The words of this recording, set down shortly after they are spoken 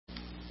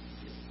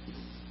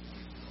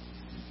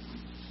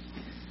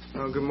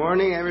Well, good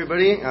morning,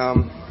 everybody.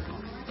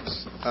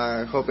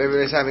 I hope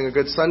everybody's having a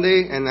good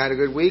Sunday and had a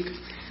good week.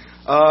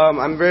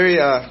 I'm very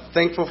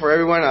thankful for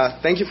everyone.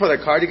 Thank you for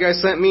the card you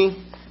guys sent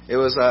me. It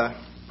was a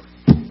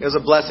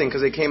blessing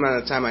because it came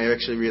at a time I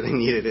actually really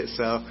needed it.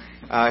 So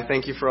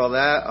thank you for all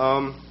that.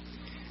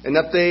 An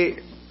update.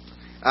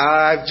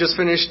 I've just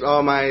finished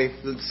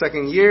the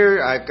second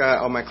year. I've got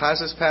all my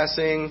classes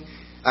passing.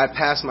 I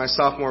passed my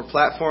sophomore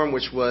platform,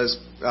 which was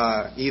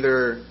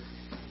either...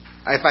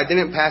 If I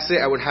didn't pass it,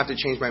 I would have to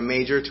change my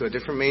major to a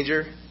different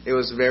major. It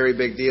was a very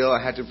big deal.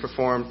 I had to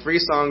perform 3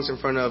 songs in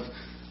front of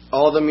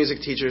all the music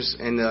teachers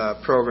in the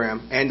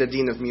program and the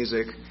dean of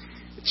music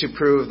to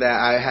prove that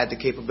I had the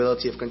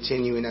capability of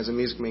continuing as a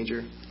music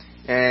major.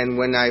 And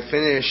when I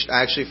finished,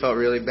 I actually felt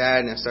really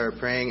bad, and I started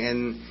praying.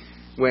 And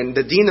when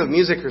the dean of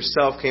music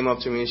herself came up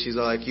to me, and she's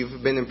like,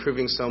 "You've been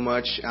improving so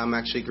much. I'm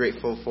actually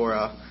grateful for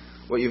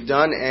what you've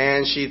done."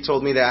 And she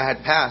told me that I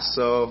had passed.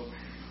 So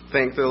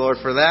thank the Lord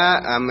for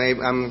that.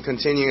 I'm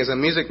continuing as a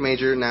music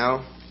major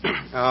now.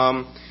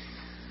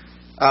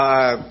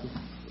 I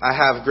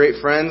have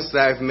great friends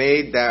that I've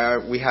made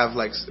that we have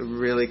like a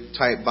really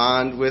tight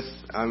bond with.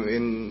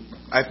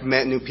 I've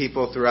met new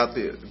people throughout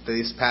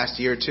this past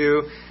year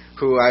too,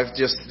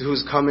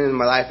 who's come in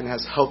my life and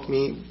has helped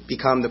me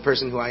become the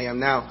person who I am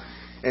now,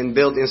 and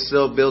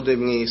still building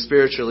me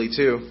spiritually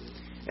too.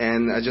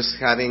 And just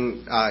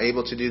having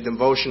able to do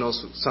devotionals,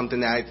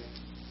 something that I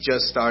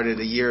just started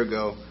a year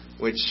ago,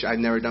 which I'd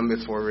never done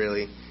before,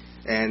 really.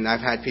 And I've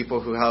had people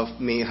who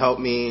help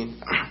me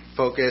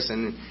focus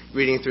and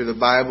reading through the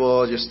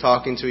Bible, just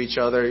talking to each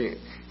other, and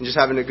just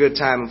having a good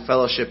time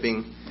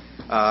fellowshipping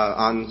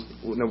on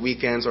the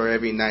weekends or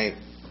every night,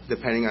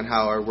 depending on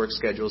how our work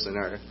schedules and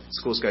our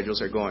school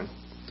schedules are going.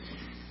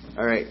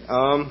 All right.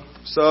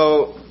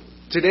 So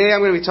today I'm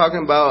going to be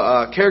talking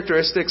about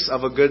characteristics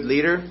of a good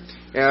leader.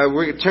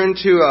 We're going to turn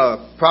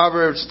to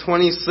Proverbs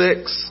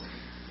 26.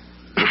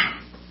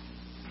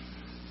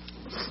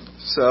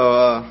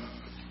 So,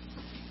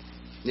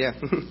 yeah.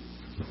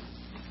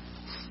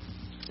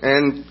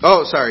 And,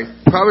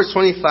 Proverbs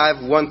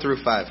 25, 1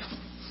 through 5.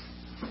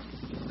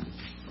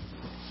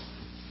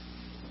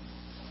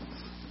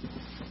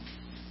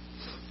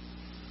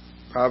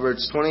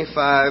 Proverbs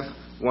 25,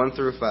 1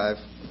 through 5.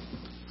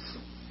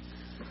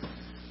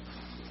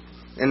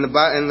 And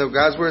the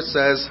God's Word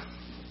says,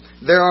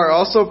 "There are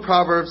also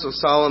Proverbs of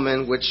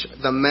Solomon, which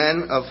the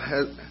men of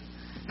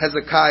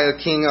Hezekiah,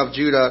 king of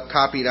Judah,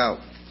 copied out.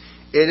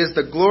 It is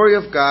the glory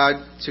of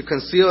God to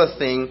conceal a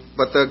thing,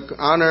 but the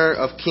honor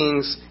of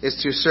kings is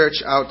to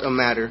search out a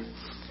matter.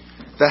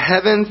 The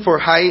heaven for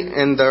height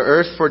and the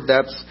earth for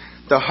depth,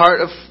 the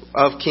heart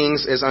of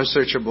kings is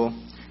unsearchable.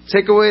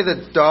 Take away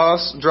the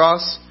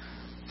dross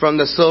from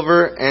the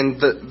silver,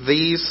 and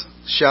these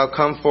shall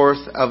come forth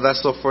a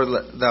vessel for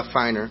the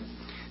finer.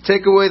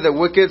 Take away the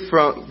wicked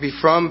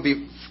from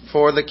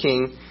before the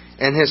king,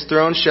 and his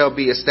throne shall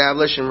be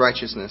established in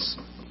righteousness."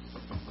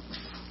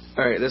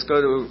 All right, let's go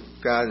to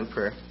God in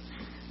prayer.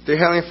 Dear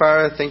Heavenly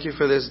Father, thank you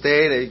for this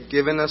day that you've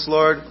given us,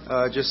 Lord.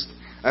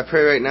 I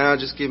pray right now,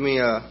 just give me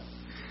the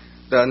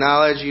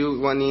knowledge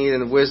you need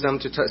and the wisdom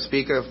to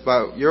speak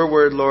about your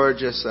word, Lord.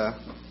 Just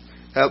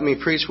help me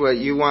preach what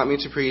you want me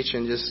to preach,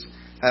 and just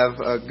have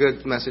a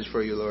good message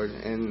for you, Lord.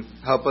 And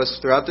help us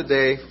throughout the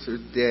day,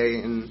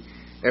 and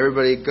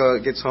everybody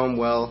gets home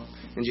well.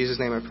 In Jesus'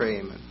 name I pray,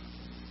 amen.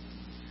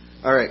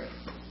 All right.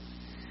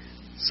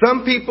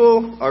 Some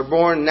people are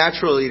born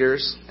natural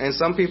leaders, and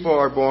some people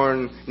are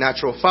born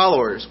natural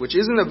followers, which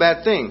isn't a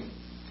bad thing.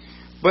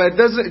 But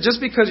just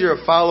because you're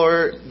a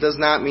follower does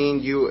not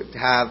mean you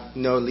have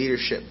no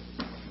leadership.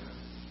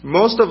 A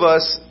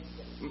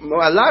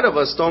lot of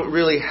us don't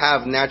really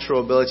have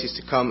natural abilities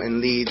to come and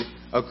lead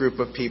a group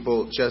of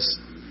people just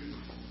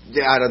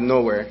out of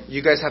nowhere.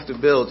 You guys have to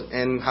build.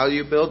 And how do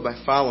you build? By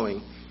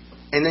following.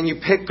 And then you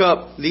pick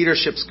up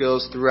leadership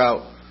skills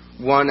throughout,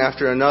 one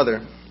after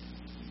another.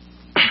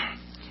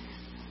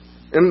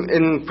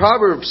 In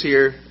Proverbs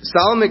here,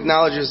 Solomon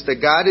acknowledges that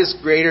God is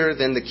greater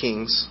than the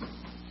kings.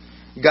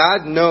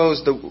 God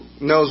knows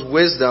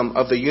wisdom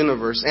of the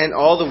universe, and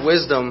all the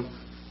wisdom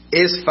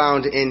is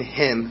found in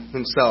Him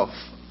Himself.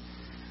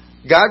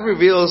 God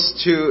reveals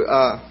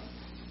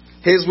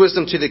His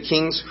wisdom to the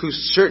kings who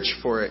search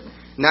for it,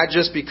 not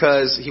just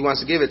because He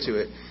wants to give it to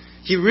it.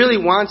 He really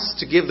wants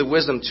to give the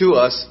wisdom to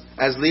us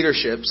as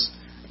leaders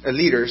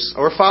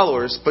or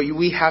followers, but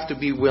we have to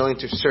be willing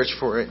to search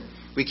for it.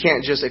 We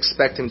can't just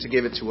expect Him to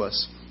give it to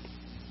us.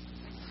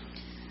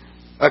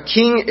 A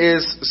king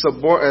is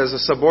a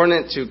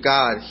subordinate to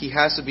God. He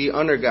has to be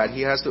under God.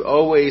 He has to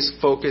always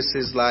focus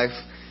his life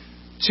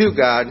to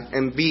God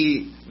and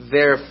be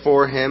there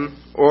for Him,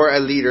 or a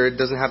leader. It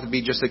doesn't have to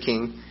be just a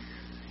king.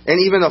 And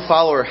even a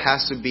follower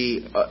has to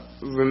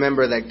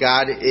remember that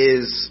God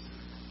is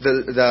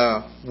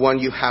the one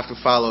you have to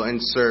follow and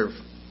serve.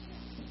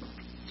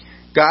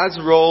 God's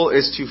role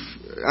is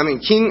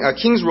a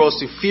king's role is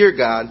to fear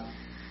God.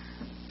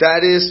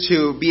 That is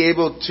to be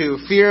able to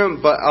fear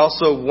Him, but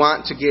also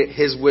want to get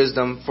His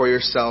wisdom for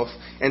yourself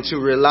and to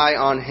rely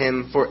on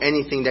Him for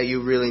anything that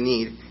you really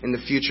need in the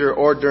future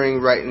or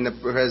right in the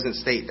present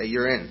state that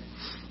you're in.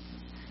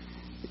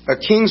 A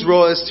king's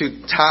role is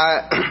to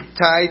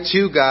tie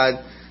to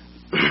God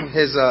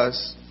his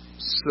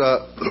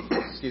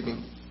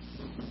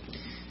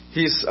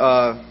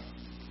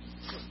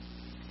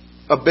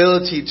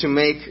ability to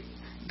make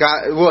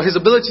God. Well, his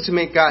ability to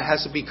make God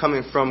has to be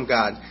coming from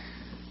God.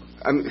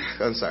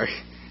 I'm sorry.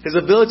 His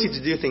ability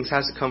to do things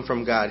has to come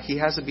from God. He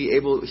has to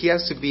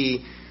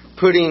be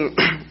putting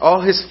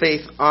all his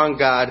faith on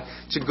God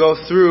to go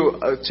through,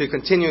 to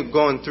continue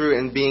going through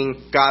and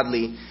being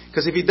godly.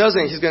 Because if he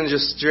doesn't, he's going to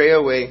just stray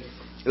away,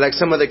 like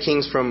some of the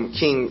kings from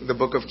the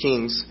Book of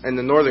Kings and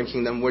the Northern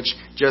Kingdom, which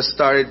just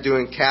started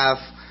doing calf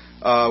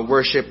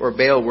worship or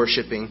Baal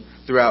worshiping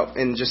throughout,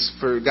 and just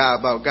forgot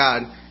about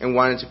God and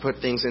wanted to put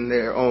things in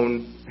their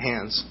own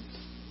hands.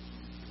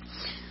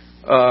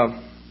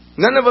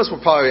 None of us will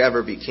probably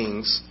ever be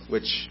kings,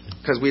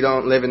 because we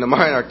don't live in the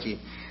monarchy.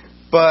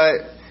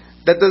 But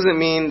that doesn't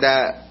mean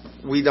that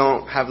we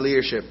don't have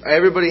leadership.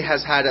 Everybody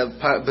has had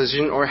a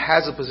position or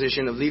has a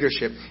position of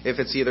leadership. If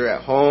it's either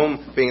at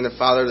home, being the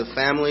father of the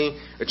family,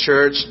 a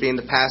church, being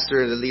the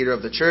pastor or the leader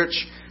of the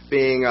church,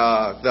 being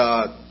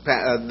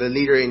the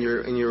leader in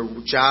your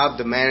job,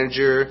 the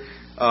manager,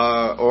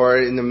 or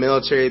in the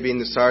military, being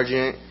the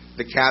sergeant,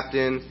 the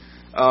captain.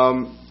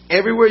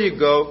 Everywhere you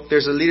go,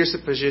 there's a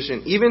leadership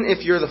position. Even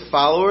if you're the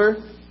follower,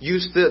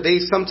 they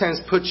sometimes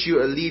put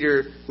you a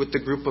leader with the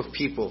group of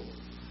people.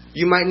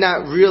 You might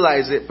not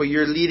realize it, but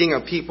you're leading a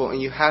people, and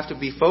you have to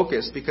be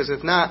focused, because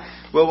if not,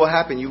 what will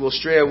happen? You will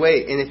stray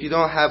away. And if you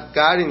don't have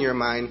God in your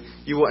mind,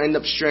 you will end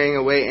up straying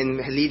away and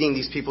leading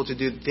these people to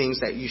do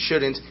things that you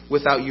shouldn't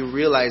without you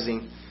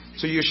realizing.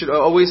 So you should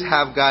always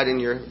have God in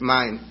your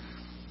mind.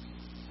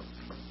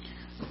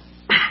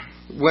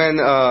 When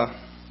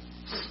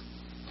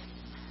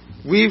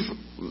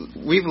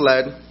we've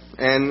led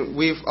and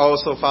we've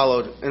also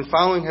followed, and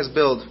following has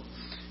built.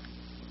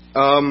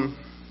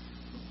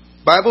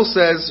 Bible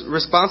says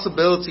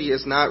responsibility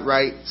is not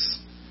rights,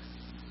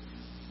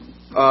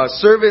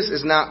 service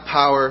is not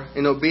power,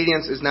 and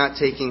obedience is not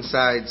taking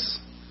sides.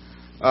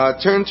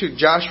 Turn to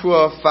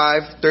Joshua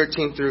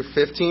 5:13 through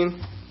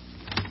 15.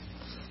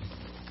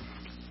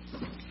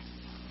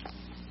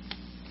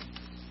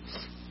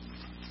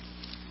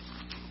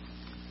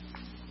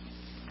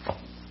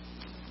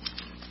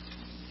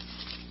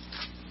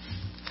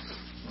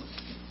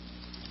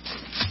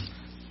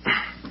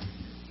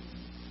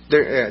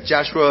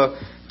 Joshua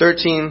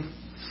 13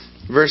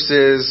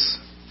 verses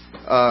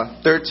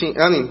 13.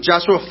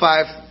 Joshua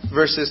 5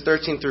 verses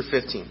 13 through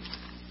 15.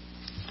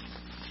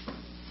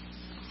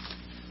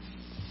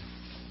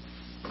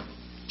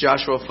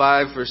 Joshua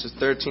 5 verses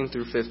 13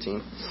 through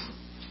 15.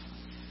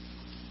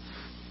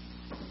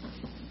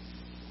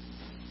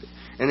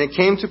 And it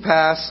came to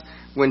pass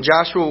when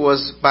Joshua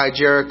was by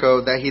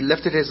Jericho that he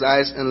lifted his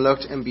eyes and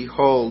looked, and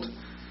behold,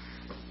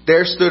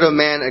 there stood a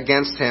man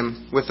against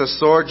him with a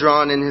sword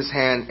drawn in his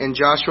hand. And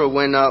Joshua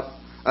went up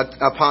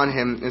upon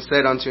him and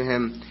said unto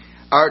him,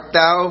 Art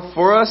thou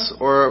for us,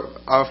 or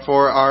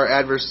for our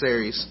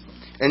adversaries?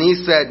 And he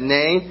said,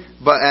 Nay,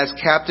 but as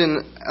captain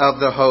of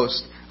the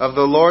host of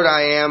the Lord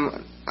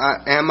am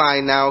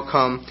I now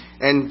come.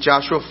 And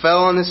Joshua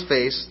fell on his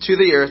face to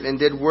the earth and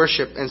did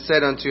worship, and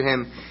said unto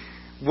him,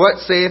 What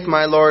saith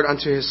my Lord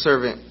unto his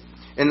servant?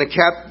 And the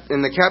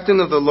captain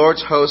of the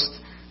Lord's host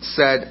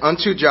said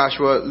unto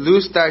Joshua,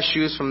 Loose thy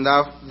shoes from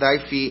thy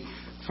feet,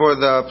 for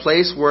the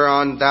place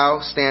whereon thou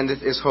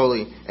standest is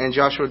holy. And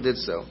Joshua did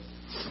so.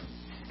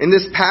 In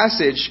this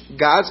passage,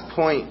 God's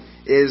point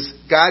is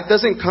God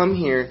doesn't come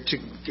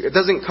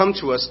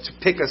to us to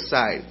pick a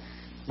side.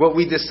 What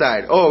we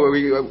decide.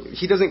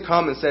 He doesn't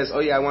come and says,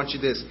 I want you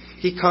this.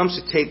 He comes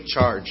to take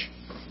charge.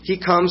 He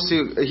comes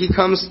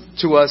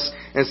to us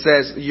and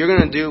says, you're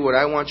going to do what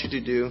I want you to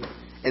do,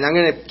 and I'm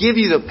going to give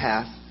you the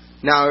path.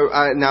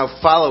 Now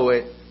follow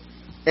it.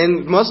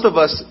 And most of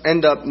us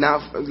end up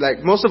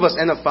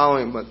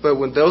following, but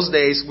in those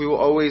days we will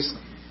always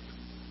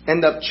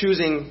end up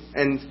choosing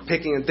and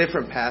picking a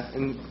different path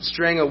and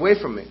straying away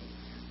from it.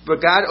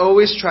 But God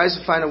always tries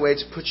to find a way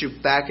to put you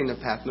back in the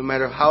path, no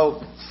matter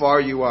how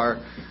far you are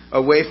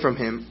away from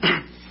Him.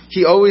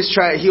 He always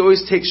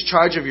takes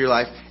charge of your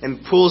life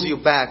and pulls you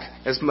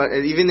back, as much,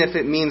 even if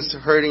it means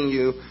hurting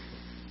you,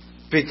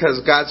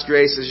 because God's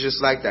grace is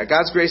just like that.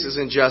 God's grace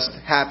isn't just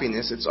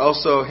happiness; it's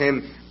also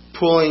Him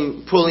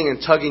pulling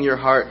and tugging your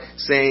heart,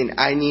 saying,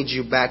 I need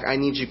you back. I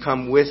need you to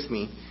come with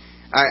me.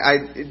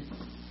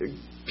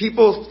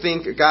 People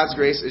think God's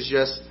grace is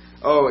just,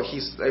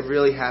 He's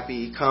really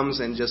happy. He comes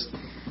and just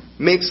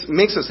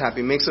makes us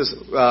happy, makes us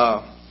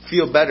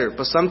feel better.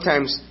 But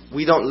sometimes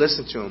we don't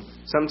listen to Him.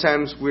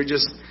 Sometimes we're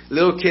just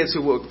little kids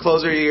who will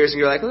close their ears and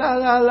you're like, la,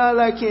 la, la,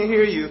 la, I can't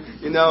hear you.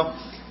 And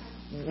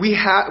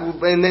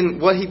then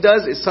what He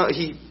does is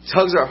He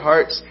tugs our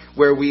hearts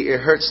where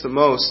it hurts the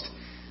most.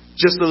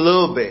 Just a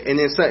little bit, and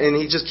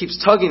He just keeps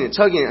tugging it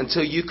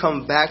until you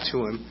come back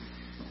to Him,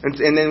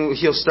 and then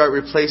He'll start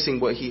replacing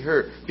what He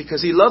hurt,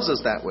 because He loves us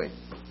that way.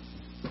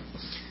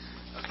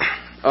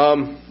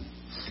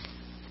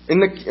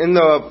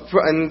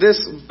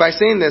 By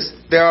saying this,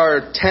 there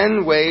are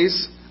 10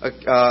 ways,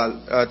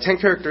 10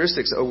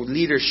 characteristics a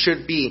leader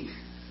should be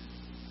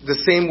the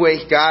same way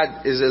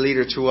God is a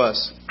leader to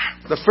us.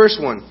 The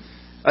first one,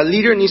 a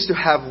leader needs to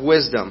have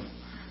wisdom.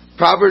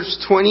 Proverbs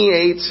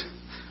 20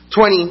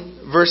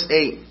 verse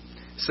 8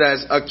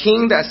 says, "A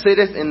king that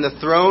sitteth in the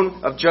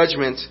throne of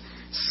judgment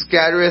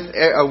scattereth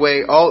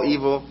away all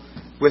evil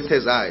with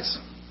his eyes."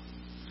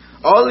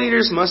 All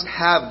leaders must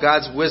have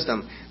God's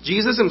wisdom.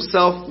 Jesus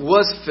himself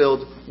was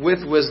filled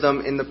with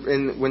wisdom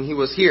when he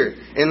was here.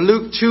 In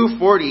Luke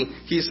 2:40,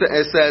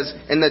 it says,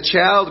 "And the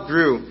child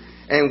grew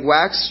and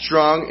waxed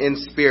strong in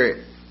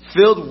spirit,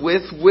 filled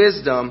with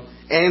wisdom,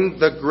 and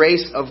the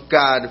grace of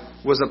God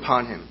was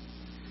upon him."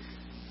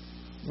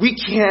 We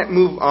can't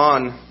move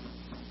on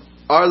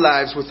our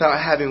lives without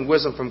having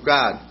wisdom from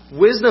God.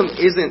 Wisdom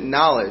isn't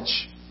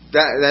knowledge.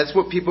 That's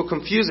what people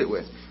confuse it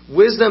with.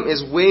 Wisdom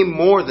is way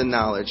more than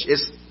knowledge.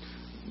 It's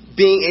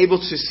being able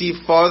to see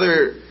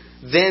farther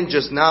than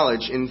just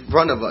knowledge in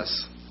front of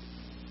us.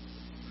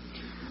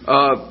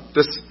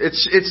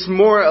 It's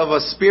more of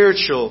a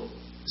spiritual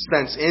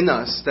sense in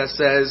us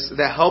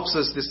that helps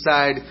us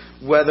decide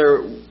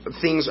whether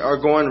things are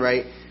going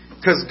right,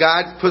 because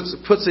God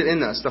puts it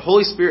in us. The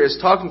Holy Spirit is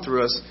talking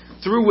through us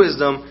through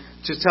wisdom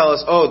to tell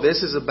us, "Oh,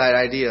 this is a bad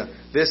idea.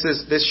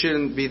 This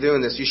shouldn't be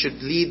doing this. You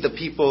should lead the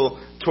people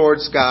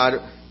towards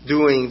God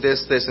doing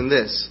this, this, and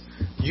this."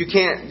 You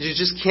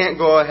just can't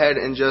go ahead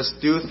and just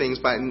do things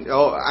by,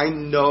 "Oh, I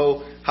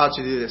know how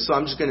to do this, so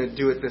I'm just going to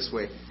do it this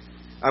way.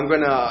 I'm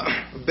going to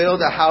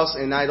build a house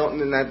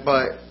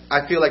but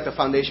I feel like the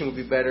foundation would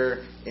be better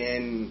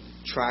in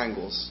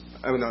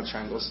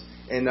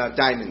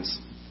diamonds."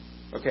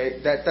 Okay,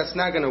 that's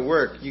not going to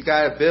work. You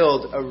got to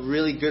build a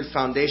really good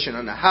foundation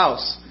on a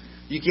house.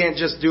 You can't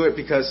just do it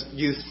because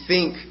you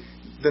think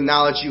the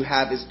knowledge you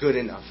have is good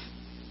enough.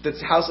 The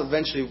house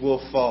eventually will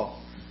fall.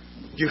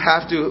 You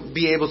have to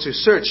be able to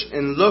search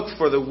and look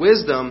for the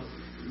wisdom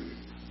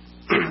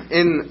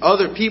in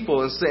other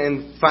people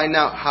and find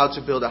out how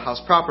to build a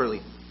house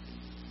properly.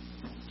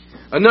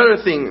 Another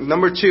thing,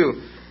 number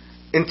 2,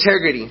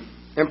 integrity.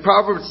 In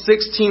Proverbs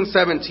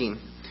 16:17,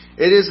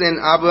 "It is an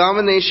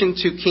abomination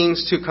to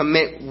kings to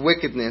commit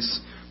wickedness,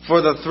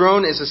 for the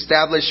throne is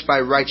established by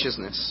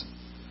righteousness."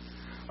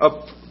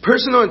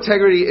 Personal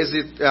integrity is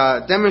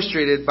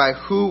demonstrated by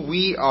who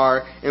we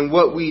are and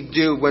what we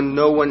do when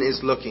no one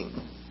is looking.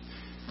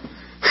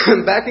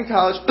 Back in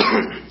college,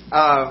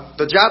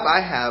 the job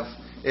I have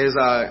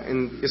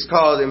is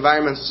called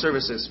environmental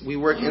services. We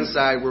work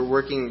inside. We're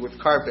working with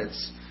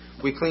carpets.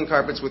 We clean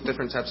carpets with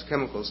different types of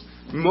chemicals.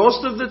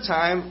 Most of the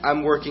time,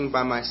 I'm working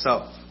by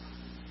myself.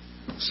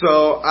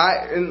 So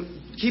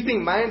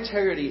keeping my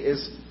integrity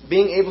is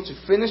being able to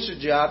finish the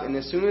job, and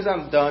as soon as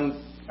I'm done,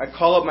 I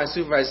call up my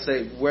supervisor and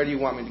say, "Where do you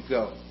want me to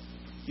go?"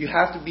 You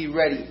have to be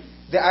ready.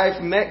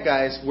 I've met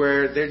guys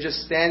where they're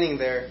just standing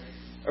there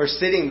or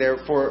sitting there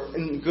for a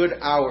good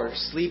hour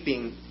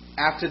sleeping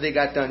after they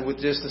got done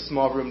with just a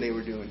small room they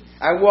were doing.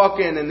 I walk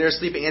in and they're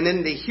sleeping, and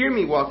then they hear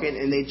me walk in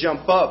and they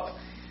jump up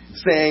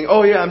saying,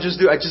 "Oh yeah, I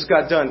just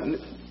got done."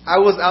 I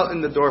was out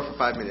in the door for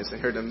 5 minutes and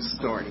heard them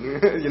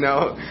snoring,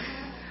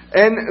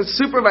 And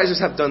supervisors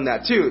have done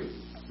that too.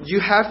 You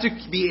have to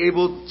be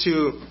able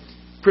to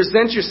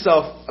present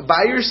yourself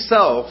by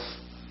yourself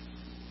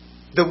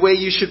the way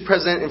you should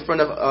present in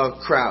front of a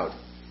crowd.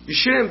 You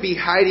shouldn't be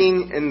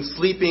hiding and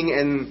sleeping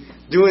and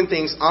doing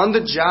things on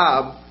the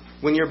job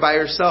when you're by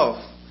yourself.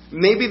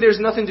 Maybe there's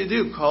nothing to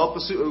do.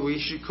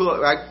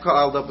 I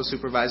called up a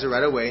supervisor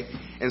right away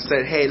and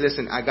said, "Hey,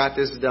 listen, I got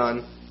this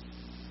done.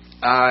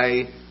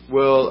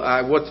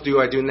 What do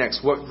I do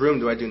next? What room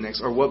do I do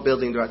next? Or what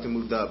building do I have to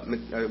move the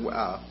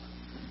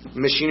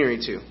machinery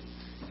to?"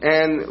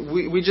 And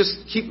we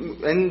just keep,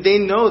 and they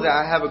know that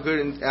I have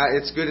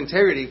it's good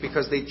integrity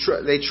because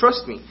they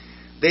trust me.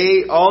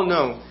 They all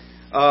know.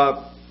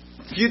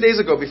 A few days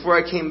ago, before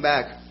I came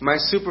back, my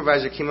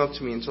supervisor came up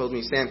to me and told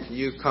me, "Sam, can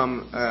you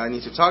come? I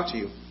need to talk to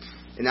you."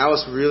 And I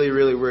was really,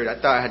 really worried. I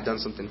thought I had done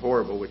something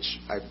horrible, which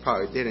I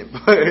probably didn't.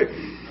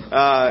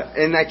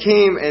 And I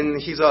came,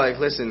 and he's all like,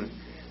 "Listen,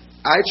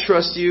 I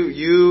trust you.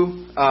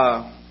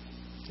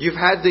 You've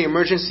had the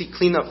emergency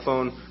cleanup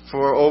phone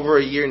for over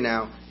a year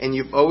now, and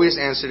you've always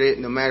answered it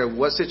no matter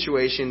what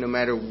situation, no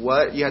matter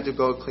what you had to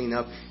go clean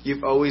up.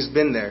 You've always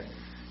been there.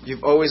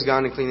 You've always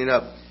gone to clean it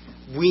up.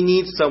 We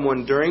need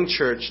someone during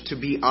church to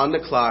be on the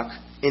clock,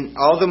 and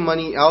all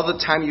the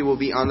time you will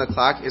be on the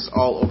clock is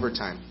all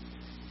overtime.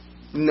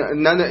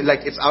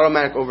 It's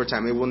automatic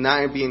overtime. It will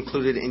not be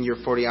included in your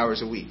 40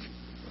 hours a week."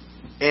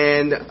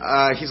 And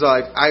he's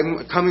like,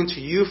 "I'm coming to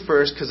you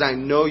first because I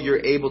know you're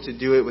able to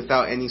do it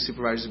without any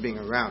supervisors being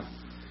around.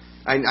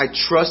 I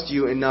trust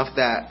you enough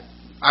that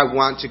I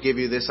want to give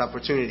you this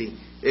opportunity.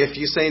 If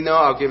you say no,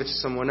 I'll give it to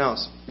someone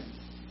else."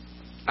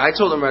 I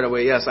told him right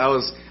away, yes. I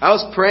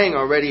was praying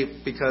already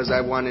because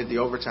I wanted the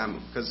overtime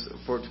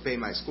to pay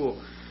my school.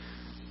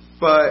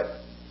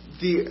 But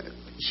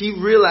he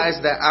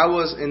realized that I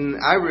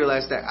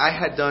realized that I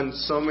had done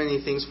so many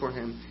things for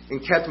him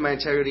and kept my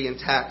integrity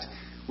intact.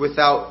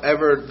 without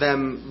ever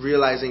them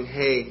realizing,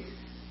 hey,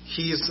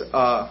 he's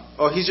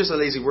just a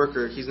lazy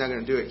worker. He's not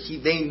going to do it.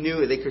 They knew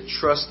it. They could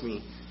trust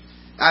me.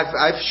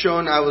 I've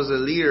shown I was a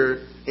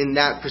leader in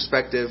that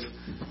perspective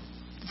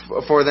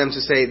for them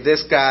to say,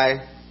 this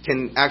guy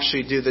can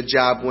actually do the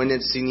job when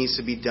it needs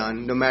to be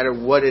done, no matter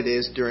what it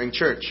is during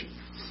church.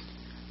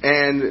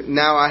 And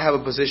now I have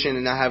a position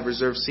and I have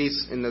reserved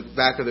seats in the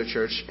back of the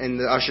church, and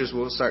the ushers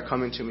will start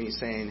coming to me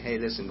saying, hey,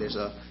 listen, there's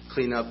a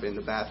cleanup in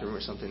the bathroom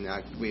or something.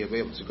 We'll be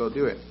able to go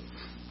do it.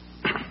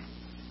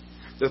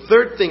 The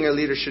third thing a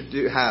leader should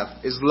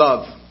have is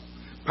love.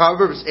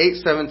 Proverbs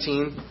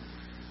 8:17,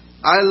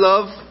 I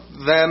love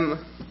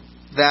them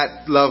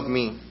that love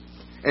me,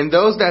 and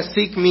those that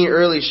seek me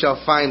early shall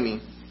find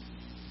me.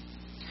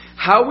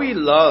 How we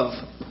love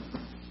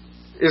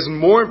is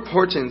more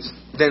important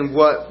than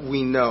what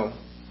we know.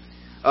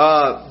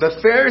 The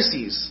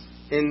Pharisees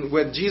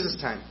with Jesus'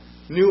 time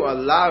knew a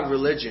lot of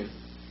religion.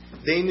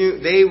 They knew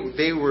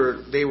they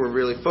were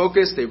really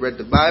focused. They read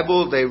the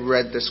Bible. They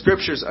read the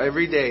scriptures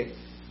every day,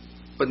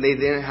 but they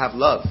didn't have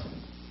love.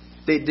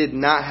 They did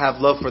not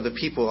have love for the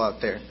people out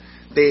there.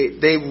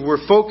 They were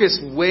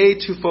way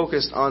too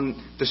focused on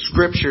the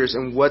scriptures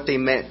and what they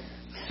meant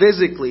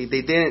physically.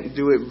 They didn't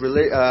do it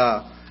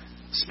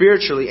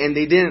spiritually, and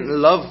they didn't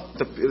love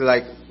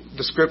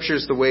the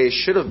scriptures the way it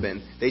should have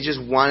been. They just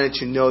wanted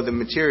to know the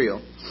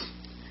material.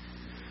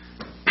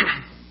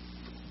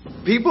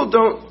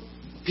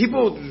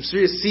 People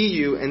see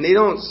you and they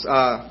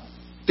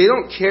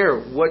don't care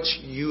what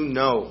you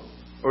know,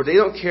 or they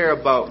don't care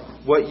about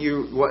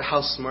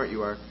how smart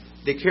you are.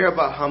 They care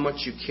about how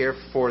much you care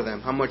for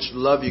them, how much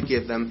love you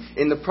give them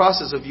in the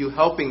process of you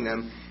helping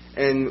them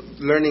and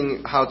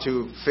learning how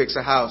to fix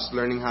a house,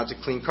 learning how to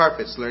clean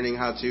carpets, learning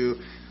how to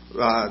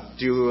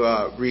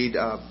read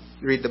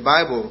the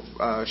Bible,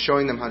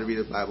 showing them how to read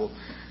the Bible,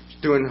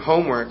 doing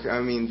homework.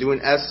 Doing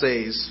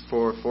essays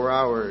for 4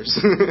 hours.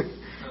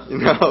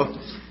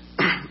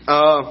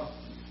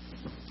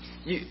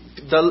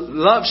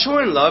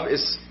 Showing love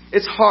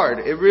it's hard.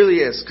 It really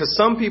is, because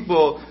some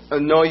people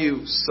annoy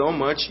you so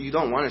much you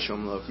don't want to show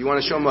them love. You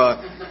want to show them a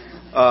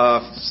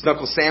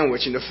knuckle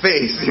sandwich in the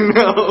face,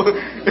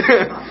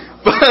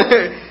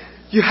 But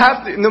you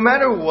have to, no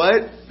matter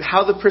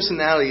how your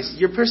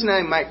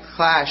personality might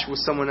clash with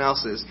someone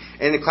else's,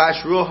 and it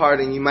clash real hard,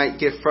 and you might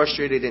get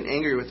frustrated and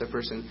angry with the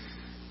person.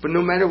 But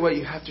no matter what,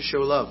 you have to show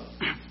love.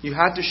 You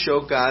have to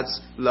show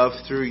God's love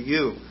through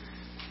you.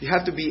 You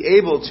have to be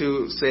able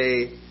to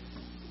say,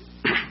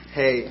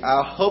 hey,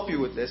 I'll help you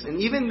with this. And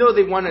even though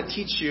they want to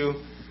teach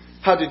you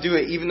how to do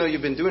it, even though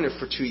you've been doing it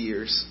for 2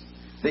 years,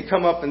 they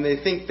come up and they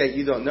think that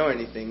you don't know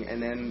anything.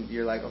 And then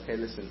you're like, okay,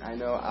 listen, I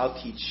know, I'll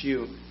teach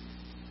you.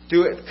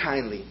 Do it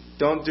kindly.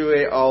 Don't do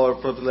it all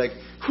like,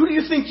 who do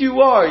you think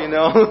you are,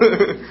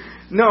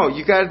 No,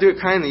 you got to do it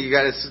kindly. You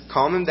got to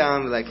calm them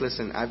down. Like,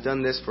 listen, I've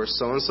done this for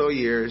so-and-so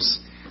years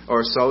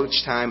or so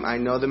much time. I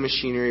know the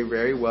machinery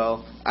very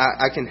well.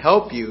 I can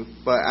help you,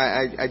 but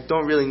I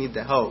don't really need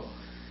the help.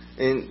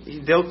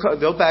 And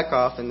they'll back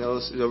off, and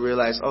they'll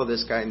realize, oh,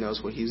 this guy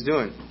knows what he's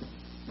doing.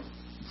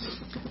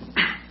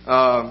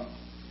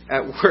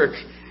 At work,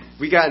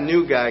 we got a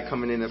new guy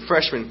coming in, a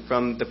freshman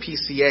from the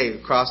PCA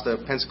across the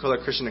Pensacola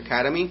Christian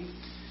Academy,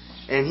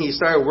 and he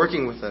started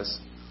working with us.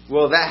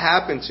 Well, that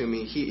happened to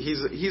me. He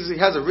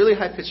has a really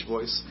high-pitched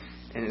voice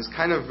and is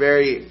kind of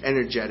very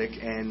energetic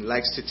and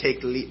likes to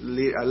take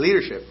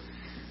leadership.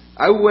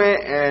 I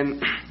went,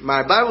 and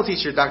my Bible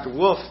teacher, Dr.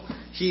 Wolf,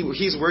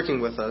 he's working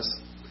with us.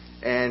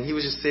 And he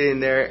was just sitting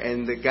there,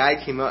 and the guy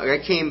came up. I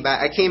came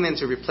in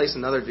to replace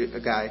another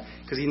guy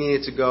because he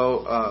needed to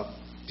go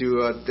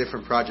do a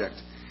different project.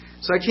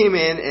 So I came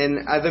in,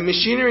 and the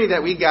machinery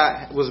that we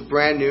got was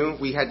brand new.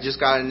 We had just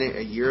gotten it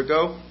a year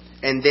ago,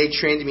 and they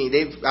trained me.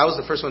 I was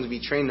the first one to be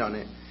trained on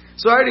it.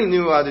 So I already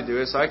knew how to do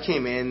it. So I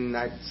came in, and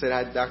I said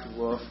hi to Dr.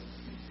 Wolf,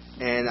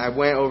 and I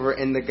went over,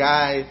 and the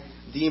guy,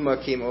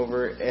 Dima, came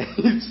over and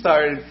he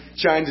started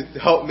trying to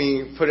help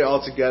me put it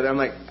all together. I'm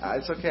like,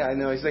 it's okay, I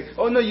know. He's like,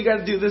 oh no, you got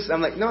to do this.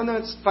 I'm like, no,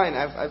 it's fine.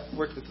 I've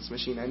worked with this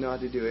machine. I know how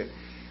to do it.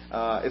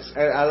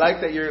 I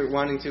like that you're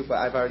wanting to, but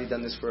I've already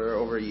done this for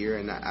over a year,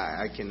 and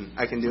I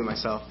can do it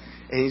myself.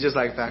 And he just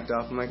backed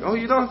off. I'm like, oh,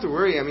 you don't have to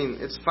worry.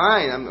 It's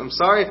fine. I'm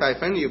sorry if I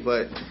offend you,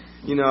 but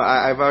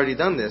I've already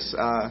done this.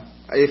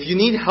 If you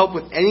need help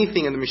with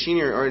anything in the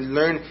machinery or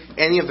learn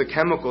any of the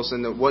chemicals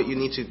and what you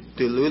need to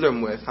dilute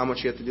them with, how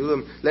much you have to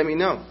dilute them, let me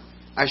know.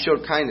 I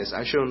showed kindness.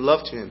 I showed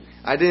love to him.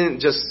 I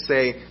didn't just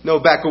say, no,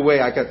 back away,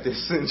 I got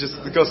this, and just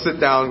go sit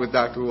down with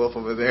Dr. Wolf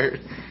over there.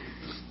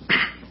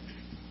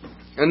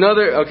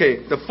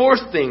 The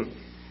fourth thing,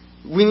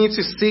 we need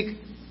to seek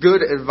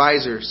good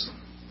advisors.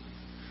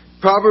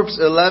 Proverbs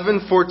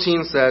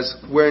 11:14 says,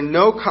 where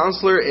no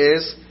counselor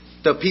is,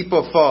 the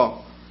people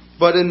fall.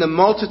 But in the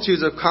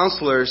multitudes of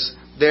counselors,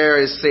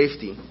 there is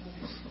safety.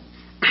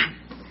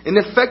 An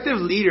effective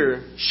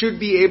leader should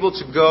be able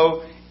to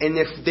go, and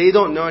if they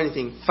don't know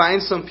anything,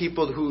 find some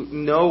people who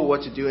know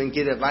what to do and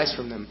get advice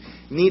from them.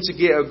 You need to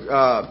get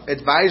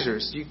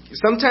advisors.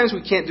 Sometimes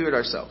we can't do it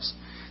ourselves.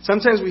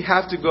 Sometimes we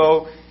have to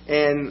go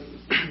and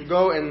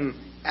go and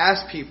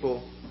ask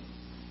people,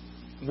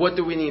 what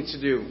do we need to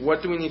do?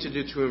 What do we need to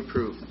do to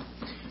improve?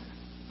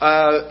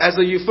 As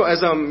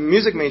a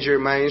music major,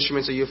 my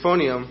instrument's a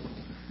euphonium.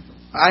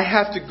 I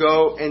have to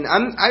go, and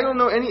I don't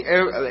know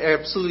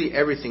absolutely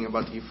everything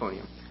about the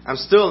euphonium. I'm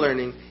still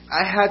learning.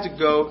 I had to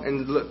go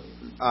and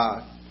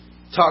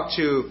talk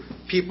to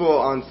people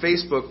on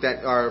Facebook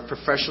that are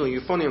professional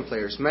euphonium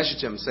players,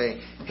 message them, say,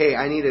 hey,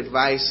 I need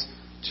advice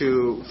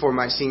for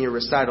my senior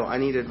recital. I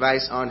need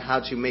advice on how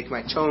to make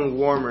my tone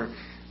warmer,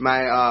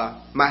 my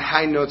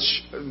high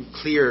notes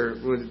clear,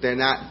 they're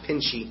not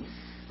pinchy.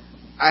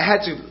 I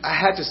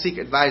had to seek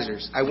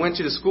advisors. I went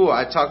to the school.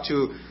 I talked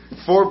to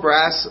 4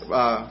 brass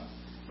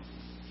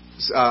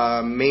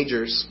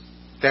majors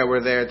that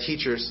were there,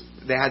 teachers.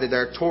 They had the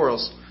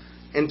directorals,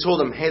 and told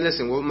them, hey,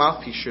 listen, what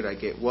mouthpiece should I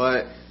get?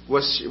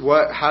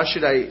 How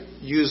should I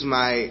use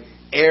my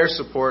air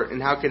support,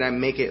 and how can I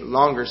make it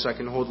longer so I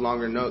can hold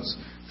longer notes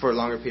for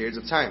longer periods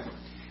of time?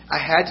 I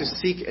had to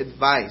seek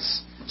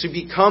advice to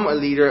become a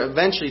leader,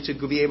 eventually to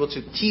be able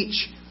to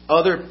teach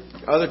other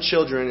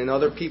children and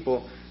other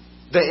people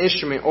the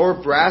instrument or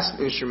brass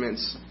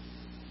instruments.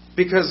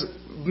 Because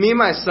me,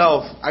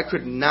 myself, I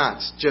could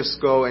not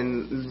just go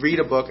and read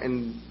a book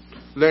and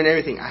learn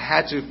everything. I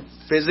had to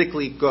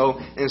physically go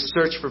and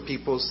search for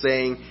people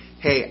saying,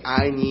 hey,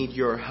 I need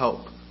your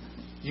help.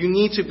 You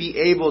need to be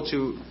able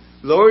to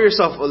lower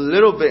yourself a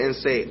little bit and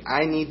say,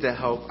 I need the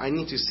help. I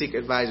need to seek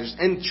advisors.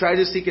 And try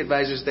to seek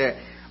advisors that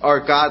are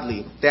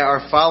godly, that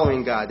are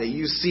following God, that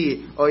you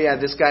see, oh yeah,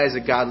 this guy is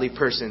a godly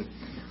person.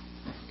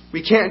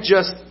 We can't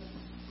just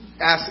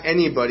ask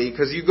anybody,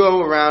 because you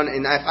go around,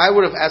 and if I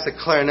would have asked a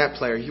clarinet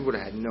player, he would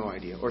have had no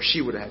idea, or she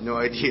would have had no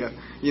idea.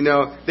 You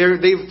know,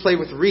 they play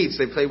with reeds,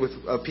 they play with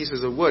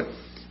pieces of wood.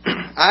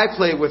 I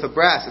play with a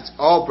brass. It's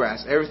all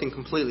brass, everything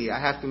completely. I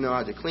have to know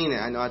how to clean it.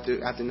 I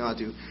have to know how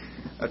to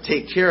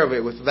take care of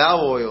it with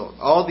valve oil.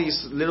 All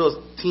these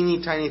little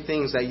teeny tiny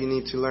things that you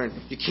need to learn.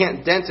 You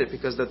can't dent it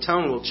because the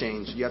tone will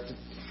change.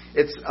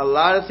 It's a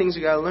lot of things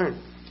you got to learn.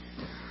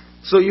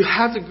 So you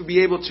have to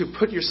be able to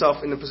put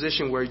yourself in a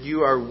position where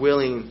you are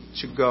willing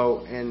to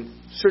go and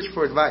search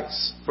for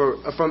advice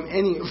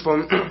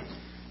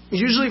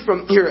usually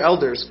from your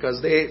elders,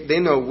 because they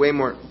know way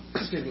more.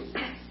 Excuse me.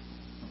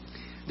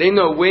 They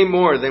know way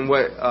more than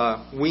what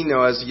we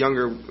know as the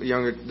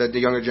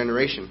younger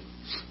generation.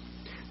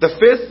 The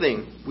 5th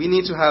thing, we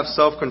need to have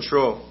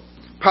self-control.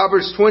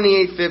 Proverbs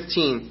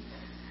 28:15.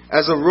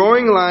 As a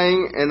roaring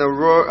lion and a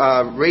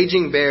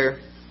raging bear,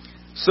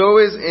 so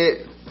is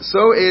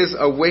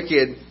a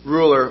wicked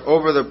ruler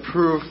over the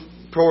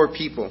poor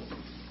people.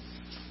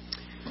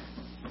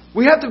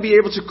 We have to be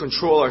able to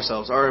control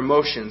ourselves, our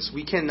emotions.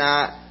 We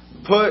cannot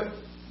put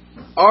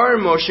our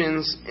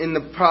emotions in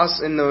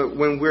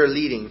when we're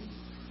leading.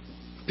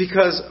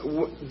 Because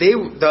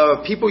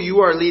the people you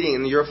are leading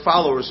and your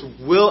followers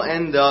will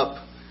end up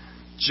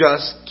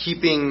just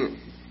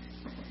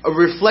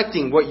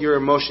reflecting what your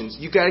emotions.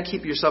 You got to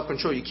keep your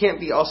self-control. You can't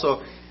be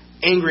also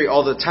angry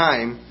all the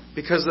time,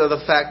 because of the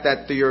fact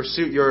that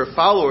your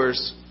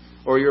followers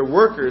or your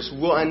workers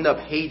will end up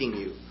hating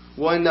you.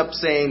 Will end up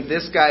saying,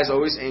 this guy's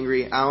always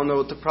angry. I don't know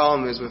what the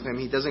problem is with him.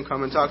 He doesn't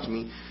come and talk to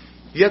me.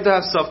 You have to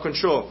have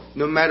self-control.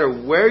 No matter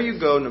where you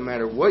go, no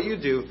matter what you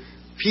do,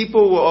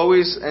 people will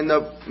always end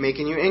up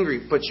making you angry.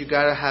 But you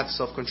got to have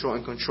self-control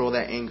and control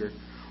that anger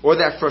or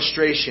that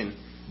frustration.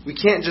 We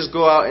can't just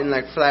go out and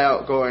flat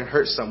out go and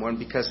hurt someone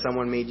because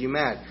someone made you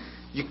mad.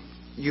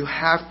 You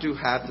have to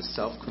have the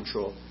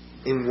self-control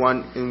in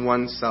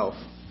oneself.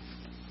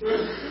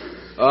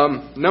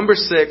 Number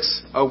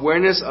 6,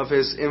 awareness of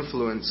his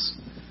influence.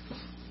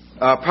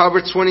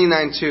 Proverbs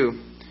 29:2.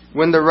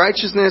 When the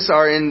righteousness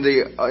are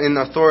in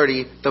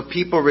authority, the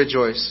people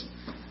rejoice.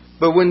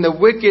 But when the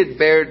wicked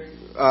beareth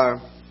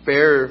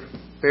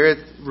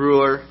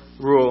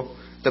rule,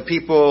 the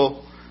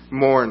people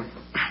mourn.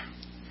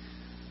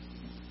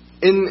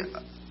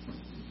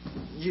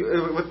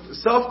 With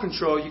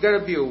self-control, you got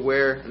to be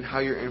aware in how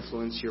you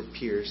influence your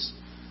peers.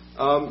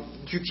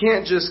 You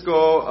can't just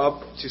go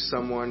up to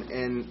someone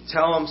and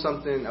tell them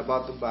something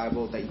about the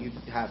Bible that you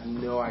have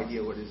no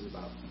idea what it is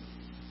about.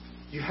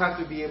 You have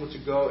to be able to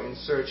go and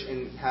search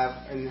and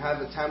have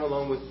the time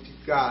alone with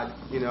God,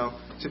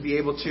 to be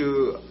able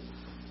to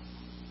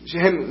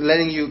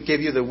Him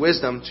give you the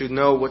wisdom to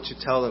know what to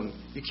tell them.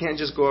 You can't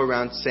just go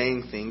around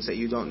saying things that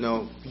you don't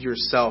know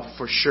yourself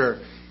for sure.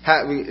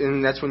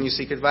 And that's when you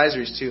seek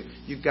advisories too.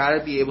 You've got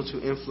to be able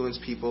to influence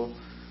people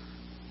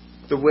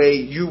the way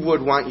you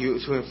would want you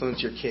to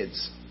influence your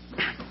kids.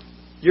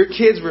 Your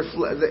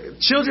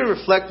children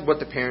reflect what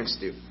the parents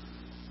do.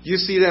 You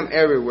see them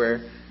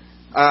everywhere.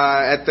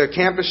 At the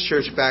campus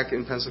church back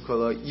in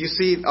Pensacola, you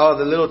see all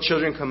the little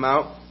children come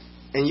out,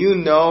 and you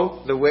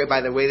know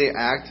by the way they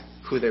act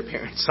who their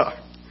parents are,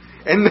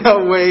 and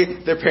the way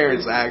their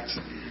parents act.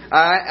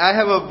 I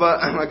have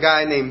a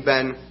guy named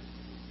Ben.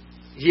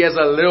 He has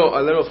a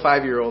little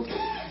 5-year-old.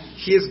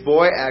 His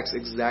boy acts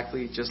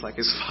exactly just like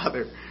his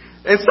father.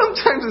 And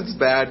sometimes it's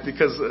bad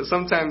because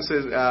sometimes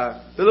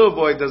the little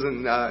boy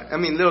doesn't.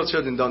 Little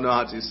children don't know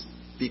how to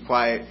be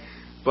quiet.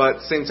 But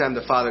at the same time,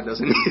 the father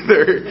doesn't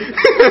either.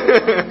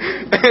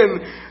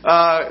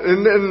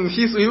 and then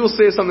he will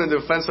say something to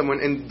offend someone,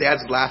 and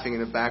dad's laughing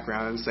in the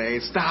background and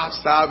saying, stop.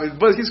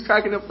 But he's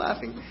cracking up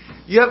laughing.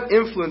 You have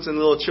influence in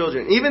little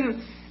children.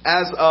 Even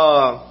as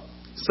a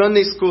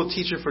Sunday school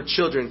teacher for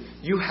children,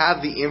 you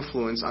have the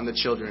influence on the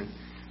children.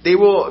 They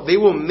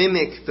will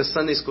mimic the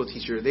Sunday school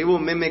teacher. They will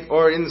mimic,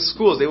 or in the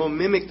schools, they will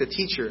mimic the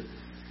teacher.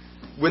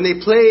 When they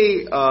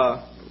play,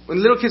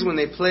 when little kids, when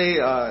they play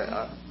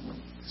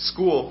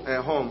school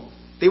at home,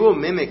 they will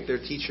mimic their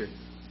teacher.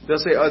 They'll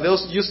say,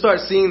 you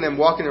start seeing them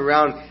walking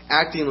around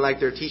acting like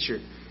their teacher.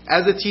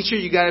 As a teacher,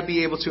 you got to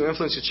be able to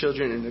influence your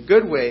children in a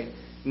good way,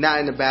 not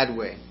in a bad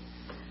way.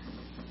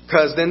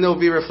 Because then they'll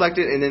be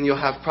reflected, and then you'll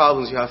have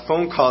problems. You'll have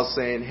phone calls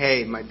saying,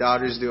 hey, my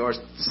daughter's doing, or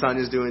son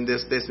is doing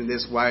this, and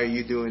this. Why are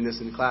you doing this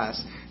in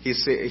class?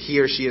 He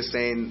or she is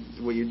saying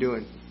what you're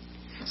doing.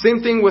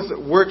 Same thing with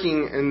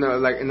working in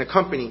the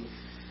company.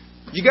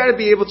 You got to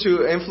be able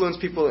to influence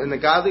people in the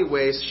godly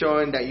ways,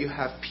 showing that you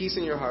have peace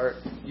in your heart.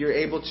 You're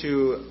able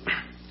to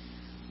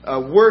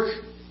work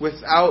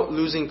without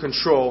losing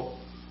control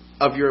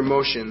of your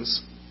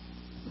emotions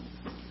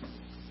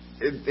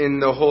in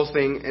the whole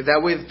thing. And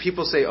that way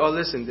people say, oh,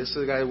 listen, this is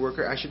a guy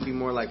worker. I should be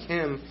more like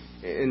him,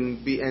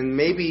 and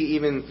maybe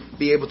even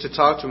be able to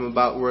talk to him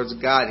about words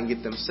of God and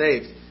get them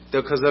saved.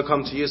 Because they'll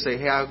come to you and say,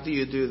 hey, how do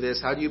you do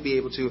this? How do you be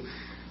able to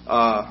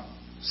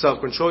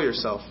self-control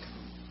yourself?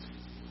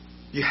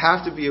 You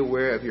have to be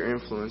aware of your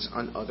influence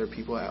on other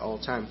people at all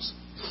times.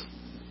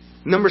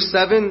 Number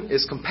 7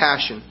 is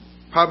compassion.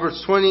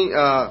 Proverbs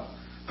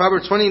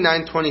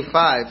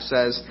 29:25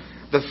 says,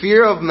 the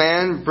fear of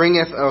man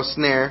bringeth a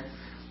snare,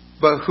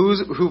 but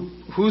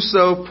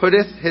whoso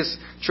putteth his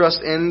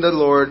trust in the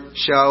Lord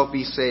shall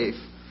be safe.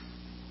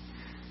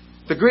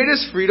 The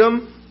greatest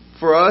freedom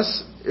for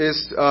us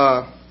is...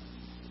 I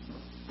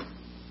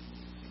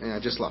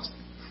just lost it.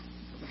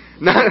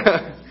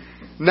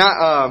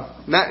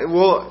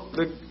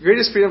 The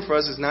greatest freedom for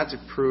us is not to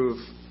prove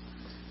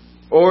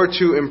or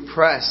to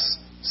impress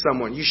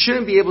someone. You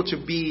shouldn't be able to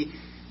be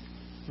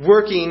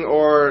working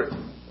or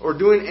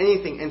doing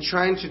anything and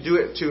trying to do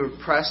it to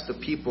impress the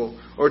people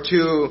or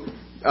to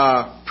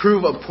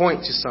prove a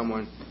point to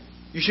someone.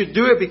 You should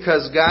do it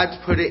because God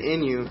put it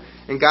in you,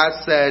 and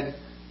God said,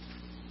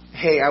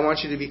 hey, I want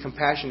you to be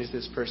compassionate to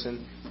this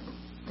person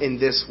in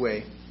this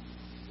way.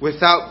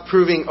 Without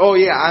proving, oh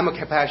yeah, I'm a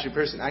compassionate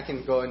person. I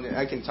can go and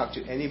I can talk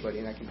to anybody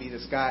and I can be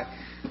this guy.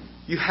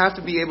 You have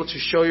to be able to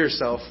show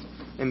yourself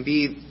and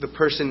be the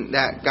person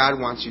that God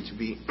wants you to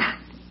be.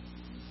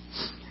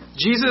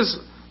 Jesus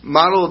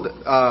modeled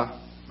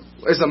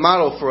is a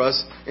model for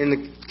us in the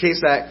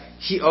case that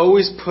He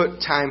always put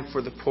time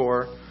for the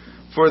poor,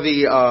 for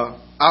the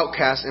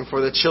outcast, and for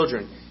the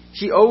children.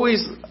 He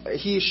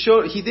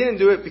didn't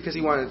do it because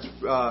He wanted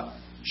to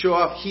show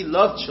off. He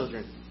loved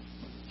children.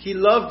 He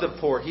loved the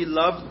poor. He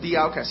loved the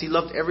outcast. He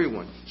loved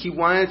everyone. He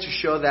wanted to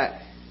show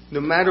that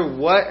no matter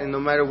what and no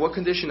matter what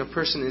condition a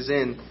person is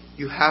in,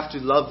 you have to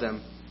love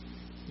them.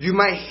 You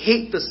might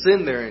hate the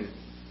sin they're in,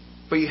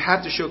 but you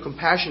have to show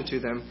compassion to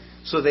them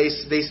so they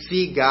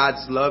see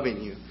God's love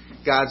in you,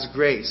 God's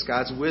grace,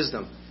 God's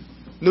wisdom.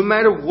 No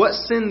matter what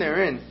sin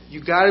they're in, you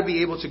got to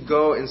be able to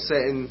go and say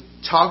and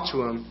talk to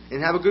them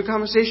and have a good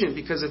conversation.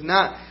 Because if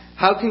not,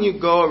 how can you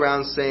go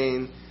around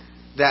saying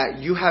that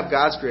you have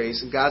God's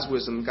grace and God's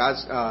wisdom,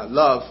 God's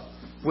love,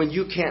 when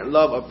you can't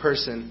love a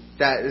person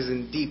that is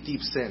in deep,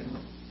 deep sin?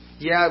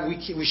 Yeah,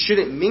 we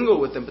shouldn't mingle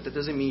with them, but that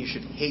doesn't mean you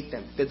should hate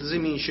them. That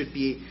doesn't mean you should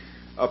be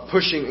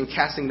pushing and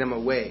casting them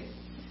away.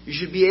 You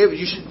should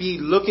be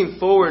looking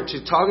forward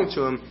to talking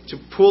to them to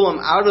pull them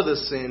out of the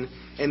sin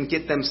and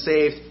get them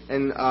saved,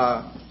 and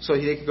so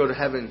they can go to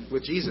heaven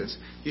with Jesus.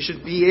 You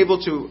should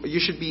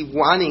be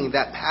wanting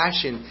that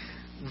passion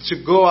to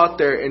go out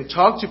there and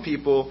talk to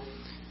people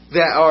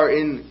that are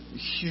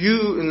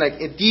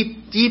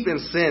deep in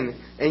sin,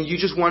 and you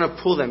just want to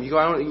pull them. You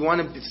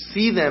want to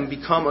see them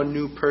become a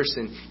new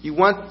person. You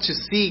want to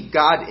see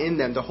God in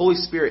them, the Holy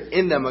Spirit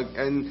in them,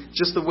 and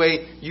just the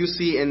way you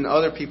see in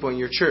other people in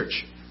your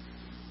church.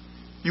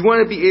 You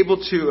want to be able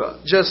to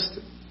just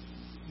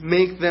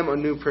make them a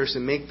new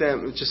person. Make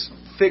them just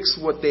fix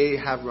what they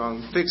have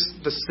wrong. Fix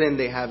the sin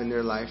they have in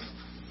their life.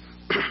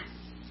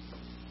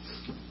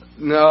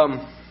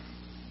 Now,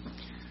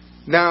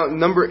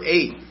 number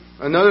 8.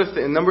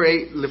 Number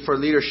 8 for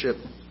leadership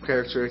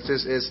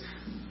characteristics is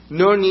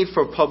no need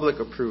for public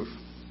approval.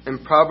 In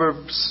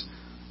Proverbs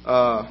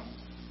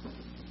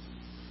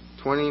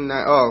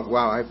 29. Oh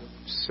wow, I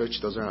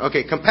searched those around.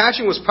 Okay,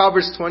 compassion was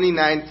Proverbs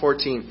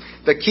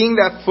 29:14. The king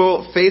that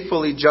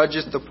faithfully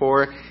judges the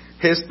poor,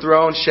 his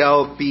throne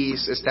shall be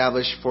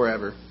established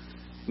forever.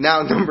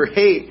 Now, number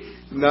 8.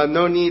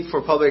 No need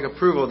for public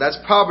approval. That's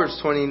Proverbs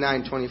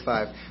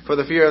 29:25. For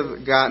the fear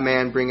of God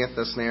man bringeth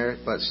a snare,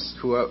 but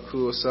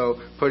whoso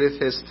putteth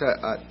his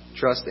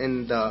trust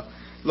in the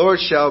Lord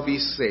shall be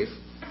safe.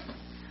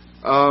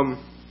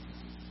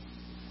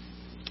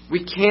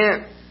 We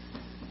can't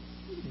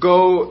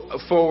go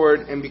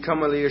forward and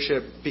become a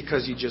leadership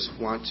because you just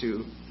want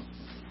to.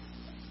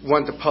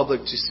 want the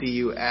public to see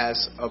you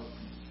as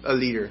a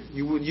leader.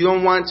 You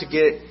don't want to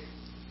get.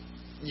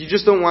 You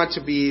just don't want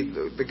to be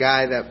the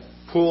guy that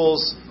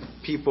pulls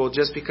people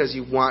just because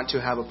you want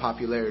to have a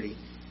popularity.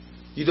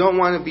 You don't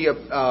want to be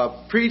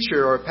a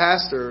preacher or a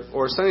pastor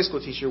or a Sunday school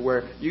teacher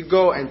where you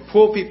go and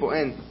pull people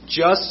in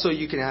just so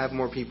you can have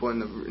more people in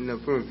the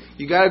room.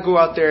 You got to go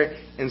out there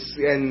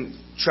and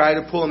try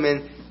to pull them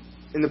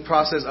in the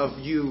process of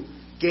you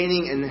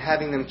gaining and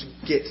having them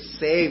to get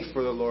saved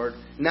for the Lord,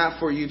 not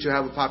for you to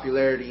have a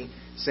popularity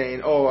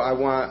saying, "Oh, I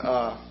want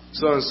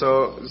so and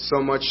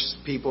so much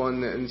people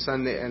in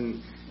Sunday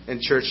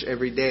and church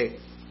every day."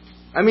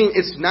 I mean,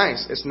 it's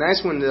nice. It's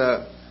nice when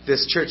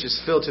this church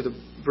is filled to the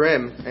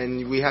brim,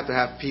 and we have to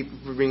have people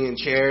bringing in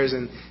chairs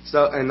and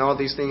stuff and all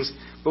these things.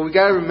 But we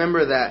got to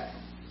remember that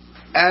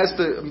as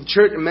the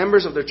church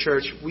members of the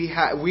church, we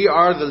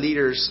are the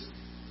leaders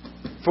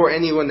for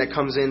anyone that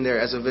comes in there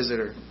as a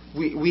visitor.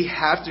 We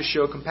have to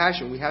show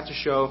compassion. We have to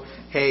show,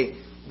 hey,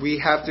 we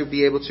have to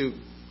be able to.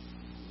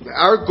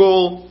 Our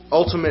goal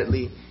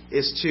ultimately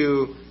is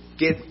to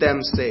get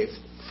them saved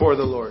for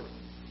the Lord.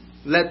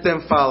 Let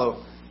them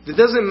follow. It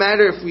doesn't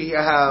matter if we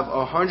have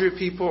 100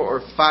 people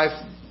or 5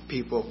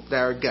 people that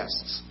are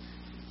guests.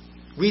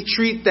 We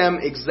treat them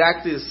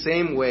exactly the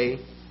same way,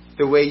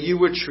 the way you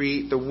would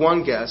treat the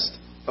one guest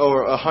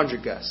or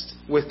 100 guests,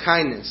 with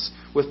kindness,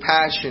 with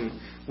passion,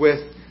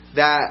 with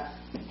that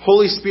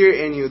Holy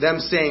Spirit in you. Them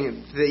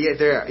saying,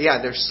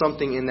 there's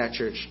something in that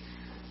church.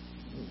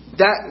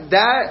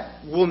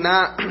 That will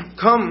not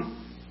come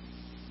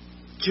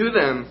to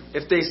them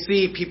if they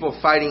see people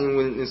fighting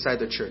inside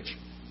the church.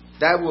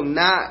 That will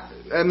not.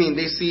 I mean,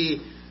 they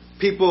see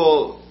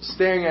people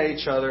staring at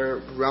each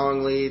other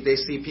wrongly. They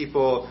see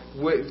people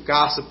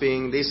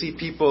gossiping. They see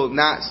people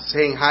not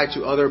saying hi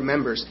to other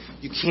members.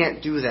 You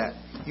can't do that.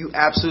 You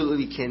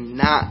absolutely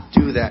cannot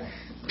do that.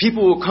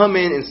 People will come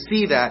in and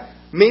see that.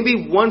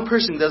 Maybe one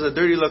person does a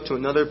dirty look to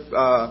another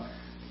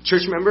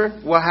church member.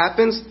 What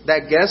happens?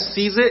 That guest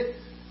sees it,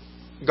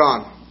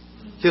 gone.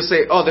 He'll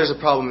say, "Oh, there's a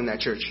problem in that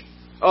church.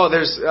 Oh,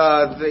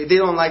 they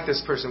don't like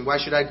this person. Why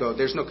should I go?"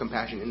 There's no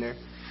compassion in there.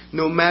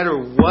 No matter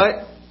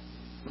what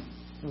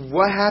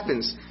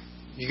happens,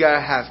 you gotta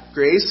have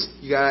grace.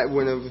 You gotta,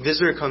 when a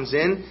visitor comes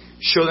in,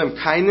 show them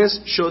kindness.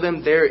 Show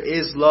them there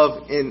is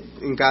love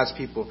in God's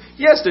people.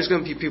 Yes, there's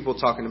gonna be people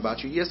talking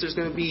about you. Yes, there's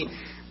gonna be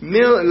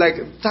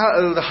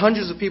the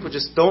hundreds of people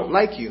just don't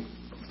like you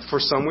for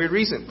some weird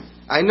reason.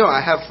 I know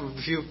I have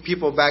a few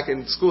people back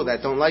in school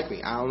that don't like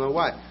me. I don't know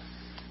why.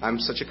 I'm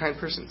such a kind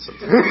person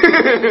sometimes.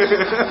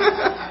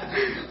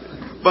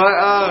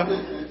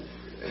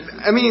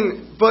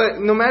 But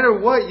no matter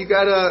what, you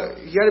gotta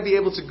be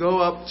able to go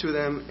up to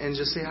them and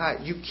just say hi.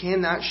 You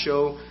cannot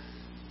show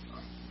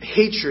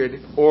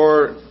hatred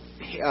or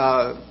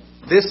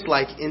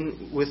dislike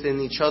within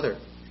each other.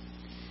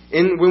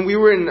 When we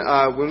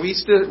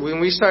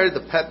started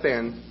the pep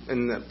band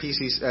in the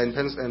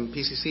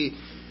PCC,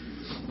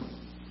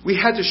 we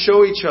had to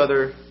show each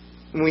other.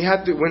 And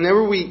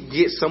whenever we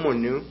get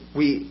someone new,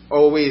 we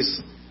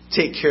always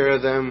take care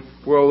of them.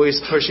 We're always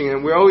pushing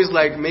them. We're always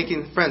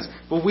making friends.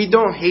 But we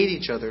don't hate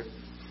each other.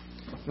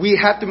 We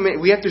have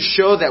to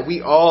show that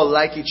we all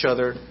like each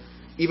other,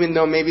 even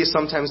though maybe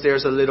sometimes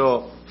there's a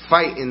little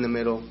fight in the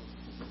middle.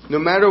 No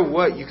matter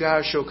what, you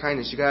gotta show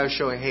kindness. You gotta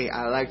show, hey,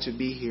 I like to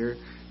be here.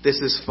 This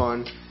is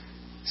fun.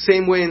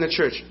 Same way in the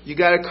church. You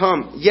gotta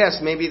come. Yes,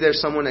 maybe there's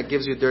someone that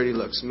gives you dirty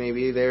looks.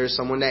 Maybe there's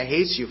someone that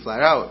hates you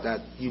flat out,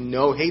 that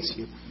hates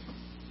you.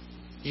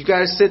 You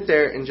gotta sit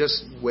there and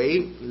just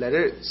wait. Let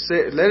it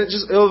sit.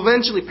 It'll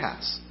eventually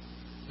pass.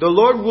 The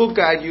Lord will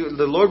guide you.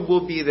 The Lord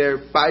will be there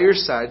by your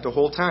side the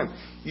whole time.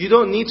 You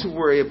don't need to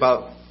worry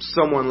about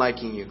someone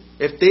liking you.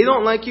 If they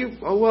don't like you,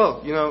 oh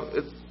well,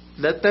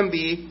 let them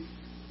be.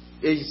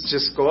 It's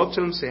just go up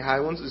to them, say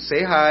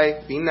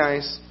hi, be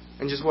nice,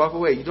 and just walk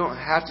away. You don't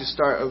have to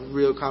start a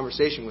real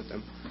conversation with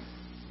them.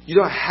 You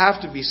don't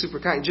have to be super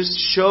kind. Just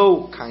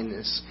show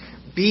kindness.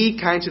 Be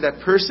kind to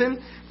that person,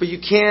 but you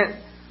can't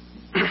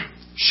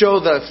show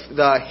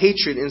the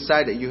hatred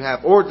inside that you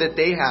have or that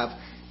they have.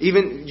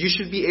 Even you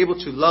should be able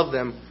to love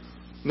them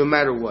no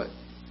matter what.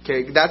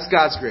 Okay, that's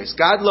God's grace.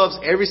 God loves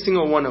every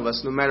single one of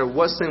us, no matter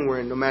what sin we're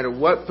in, no matter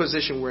what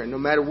position we're in, no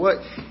matter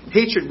what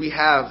hatred we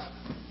have.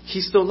 He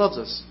still loves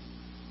us.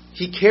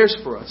 He cares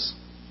for us.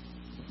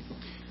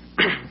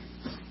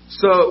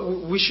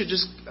 So we should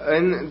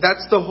and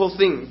that's the whole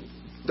thing.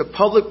 The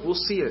public will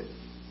see it.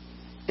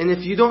 And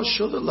if you don't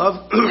show the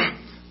love,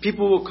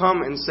 people will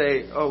come and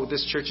say, "Oh,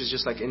 this church is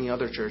just like any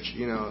other church.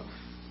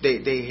 They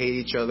hate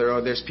each other,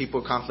 or there's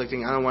people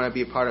conflicting. I don't want to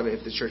be a part of it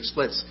if the church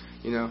splits."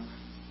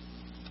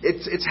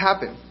 It's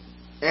happened.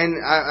 And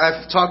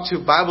I've talked to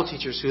Bible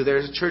teachers who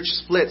their church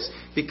splits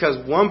because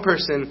one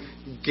person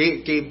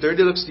gave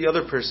dirty looks to the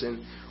other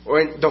person,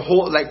 or the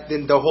whole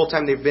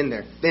time they've been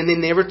there. Then they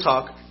never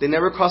talk, they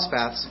never cross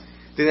paths,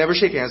 they never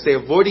shake hands, they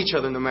avoid each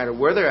other no matter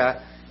where they're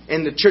at,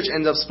 and the church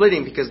ends up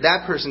splitting because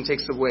that person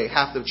takes away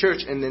half the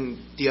church and then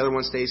the other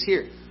one stays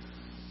here.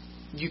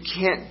 You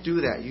can't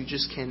do that. You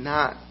just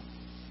cannot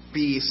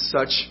be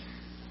such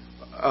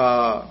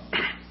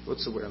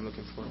what's the word I'm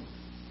looking for?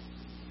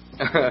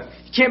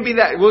 You can't be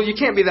that. Well, you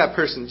can't be that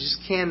person. You just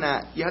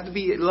cannot. You have to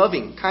be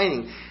loving,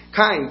 kind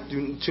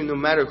to no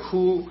matter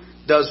who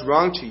does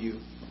wrong to you,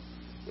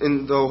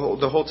 in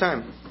the whole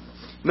time.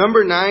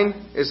 Number 9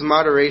 is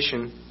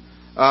moderation.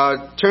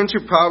 Turn to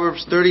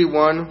Proverbs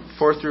 31,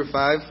 4 through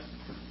 5.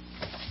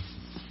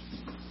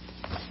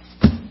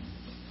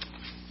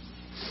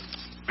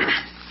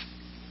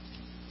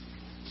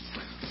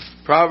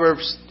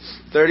 Proverbs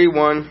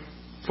 31,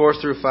 4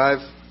 through 5.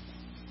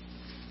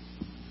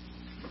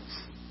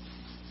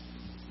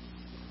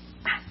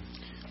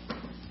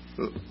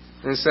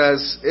 It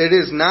says, "It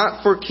is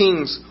not for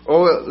kings,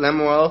 O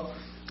Lemuel,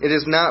 it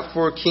is not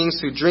for kings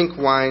to drink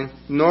wine,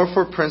 nor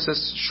for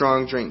princes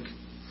strong drink,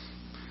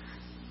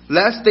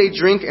 lest they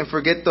drink and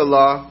forget the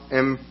law,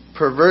 and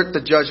pervert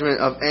the judgment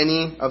of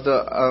any of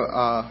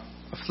the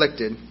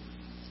afflicted."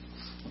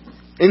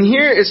 And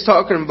here it's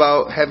talking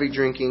about heavy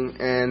drinking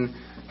and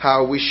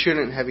how we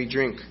shouldn't heavy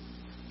drink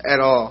at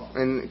all.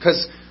 And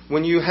because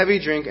when you heavy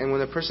drink and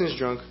when a person is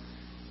drunk,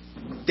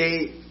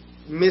 they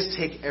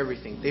mistake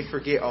everything. They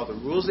forget all the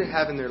rules they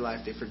have in their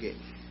life. They forget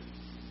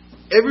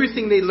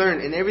everything they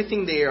learn and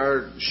everything they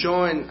are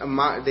showing.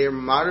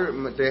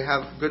 They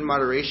have good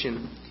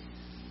moderation.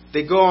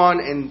 They go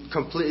on and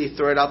completely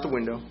throw it out the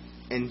window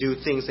and do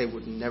things they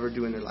would never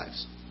do in their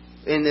lives.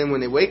 And then when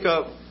they wake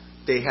up,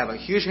 they have a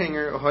huge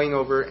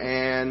hangover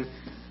and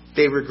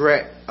they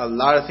regret a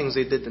lot of things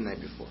they did the night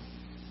before.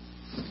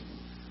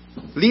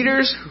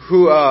 Leaders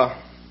who are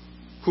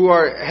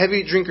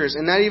heavy drinkers,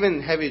 and not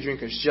even heavy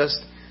drinkers,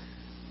 just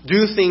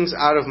do things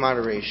out of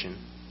moderation.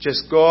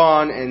 Just go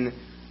on and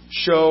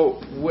show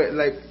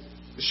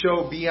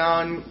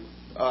beyond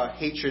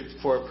hatred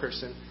for a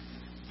person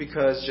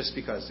because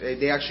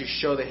they actually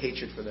show the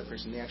hatred for that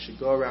person. They actually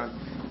go around.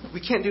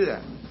 We can't do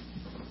that.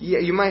 Yeah,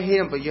 you might hate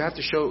them, but you have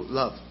to show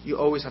love. You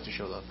always have to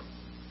show love.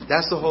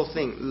 That's the whole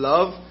thing.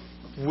 Love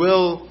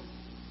will,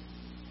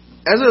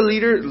 as a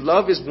leader,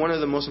 love is one of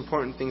the most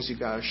important things you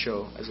gotta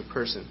show as a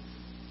person,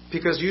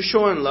 because you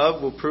showing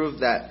love will prove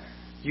that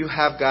you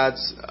have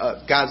God's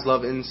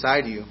love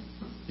inside you.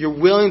 You're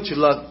willing to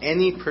love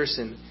any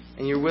person,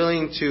 and you're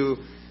willing to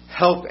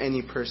help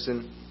any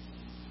person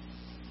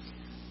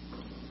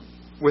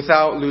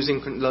without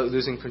losing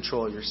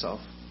control of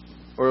yourself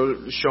or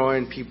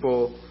showing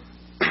people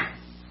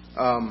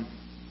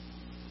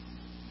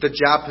the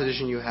job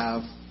position you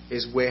have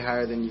is way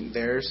higher than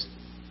theirs,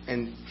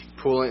 and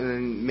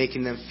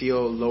making them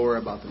feel lower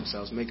about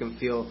themselves, make them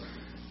feel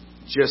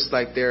just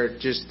like they're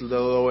just the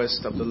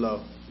lowest of the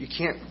low. You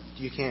can't.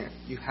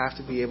 You have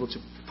to be able to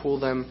pull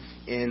them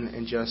in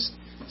and just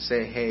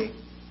say, "Hey,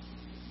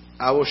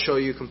 I will show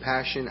you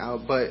compassion,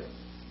 but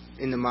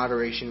in the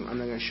moderation, I'm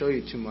not going to show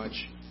you too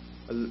much.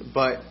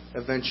 But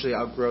eventually,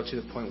 I'll grow to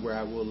the point where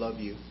I will love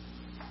you,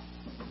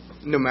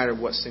 no matter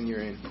what sin you're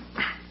in."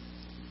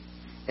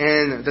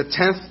 And the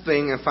 10th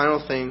thing and final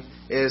thing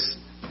is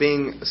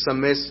being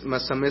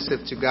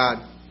submissive to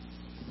God.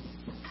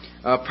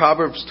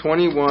 Proverbs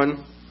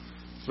 21,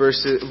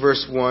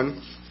 verse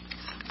 1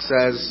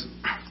 says,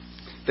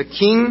 The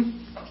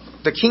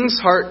king's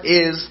heart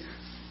is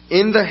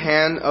in the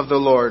hand of the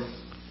Lord.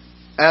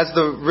 As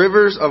the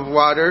rivers of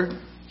water,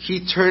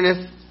 he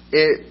turneth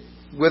it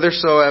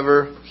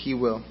whithersoever he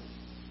will.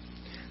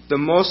 The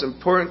most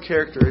important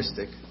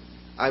characteristic,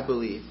 I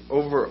believe,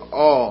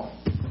 overall,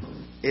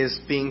 is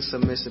being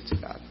submissive to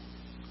God.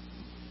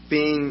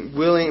 Being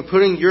willing,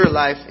 putting your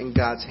life in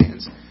God's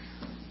hands.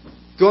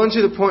 Going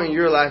to the point in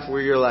your life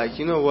where you're like,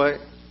 you know what?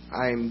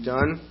 I am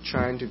done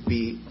trying to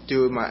do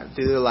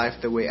the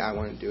life the way I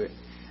want to do it.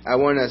 I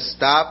want to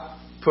stop,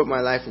 put my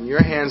life in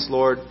your hands,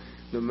 Lord.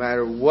 No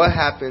matter what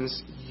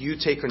happens, you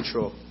take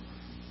control.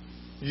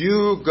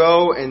 You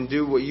go and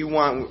do what you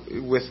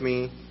want with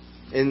me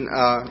in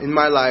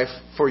my life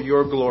for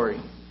your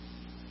glory.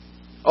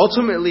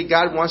 Ultimately,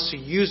 God wants to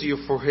use you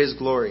for His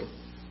glory,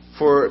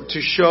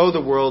 to show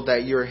the world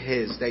that you're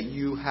His, that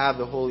you have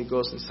the Holy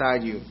Ghost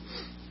inside you,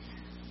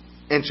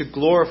 and to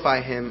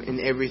glorify Him in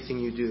everything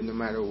you do, no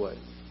matter what.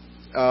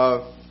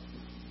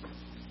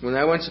 When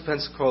I went to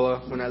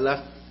Pensacola, when I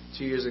left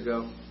 2 years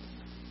ago,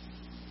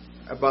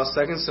 about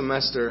second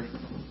semester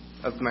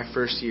of my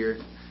first year,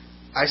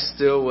 I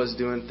still was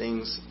doing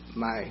things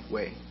my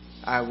way.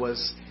 I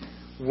was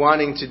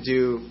wanting to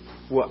do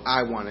what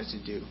I wanted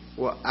to do,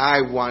 what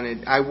I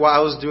wanted. I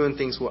was doing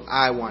things what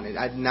I wanted,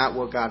 not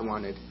what God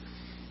wanted.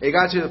 It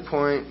got to the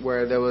point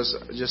where there was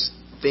just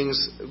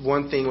things,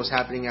 one thing was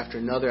happening after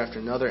another,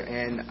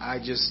 and I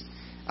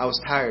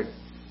was tired.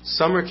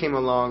 Summer came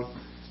along,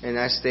 and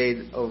I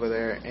stayed over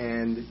there,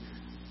 and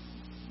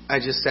I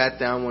just sat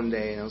down one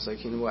day, and I was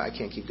like, you know what, I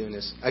can't keep doing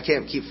this. I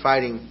can't keep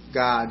fighting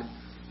God.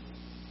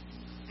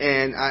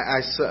 And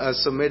I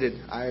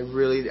submitted. I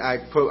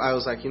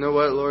was like, you know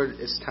what, Lord,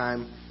 it's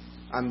time.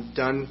 I'm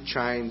done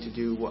trying to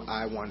do what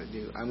I want to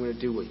do. I'm going to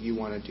do what you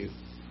want to do.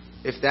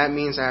 If that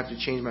means I have to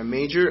change my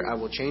major, I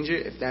will change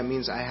it. If that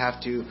means I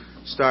have to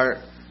start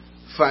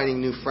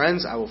finding new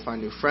friends, I will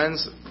find new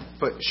friends.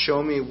 But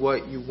show me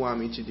what you want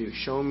me to do.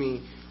 Show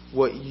me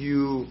what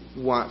you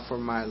want for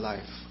my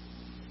life.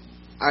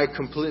 I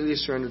completely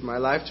surrendered my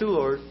life to the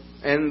Lord,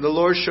 and the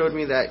Lord showed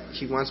me that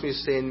He wants me to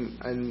stay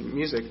in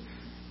music.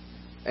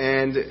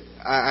 And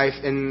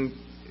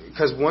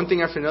because one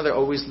thing after another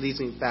always leads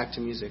me back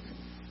to music.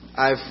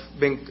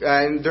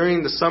 And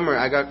during the summer,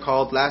 I got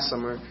called last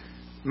summer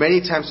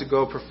many times to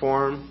go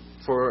perform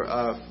for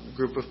a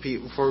group of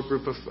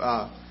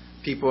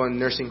people in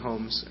nursing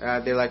homes.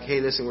 They're like,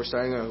 "Hey, listen, we're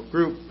starting a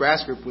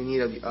brass group. We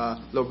need a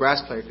little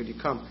brass player. Could you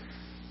come?"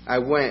 I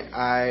went.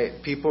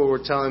 People were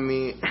telling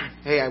me,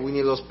 "Hey, we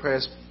need a little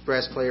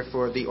brass player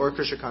for the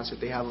orchestra concert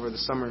they have over the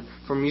summer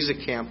for music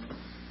camp."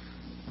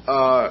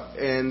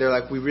 And they're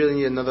like, "We really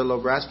need another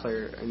low brass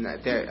player." And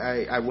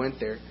I went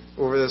there.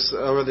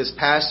 Over this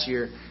past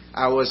year,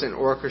 I was in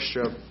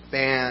orchestra,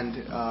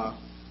 band,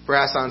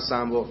 brass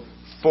ensemble,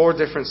 4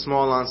 different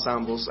small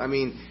ensembles. I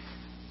mean,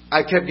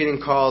 I kept getting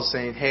calls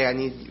saying, "Hey,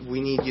 we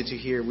need you to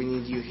here. We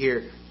need you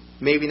here.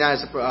 Maybe not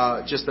as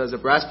just as a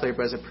brass player,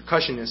 but as a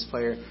percussionist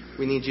player.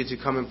 We need you to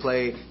come and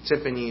play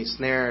timpani,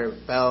 snare,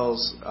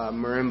 bells,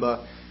 marimba."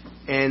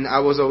 And I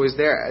was always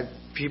there.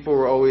 People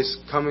were always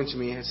coming to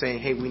me and saying,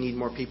 "Hey, we need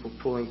more people,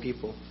 pulling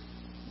people."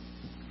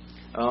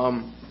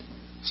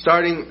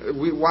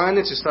 We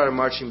wanted to start a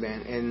marching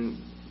band, and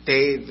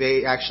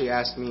they actually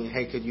asked me,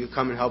 "Hey, could you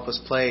come and help us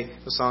play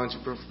the song to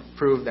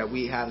prove that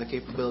we have the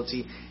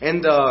capability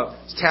and the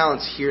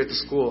talents here at the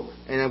school?"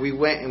 And then we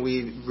went and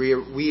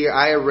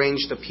I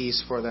arranged a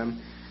piece for them,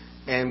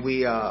 and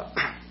we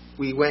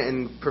went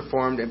and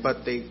performed it.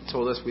 But they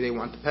told us they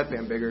want the pep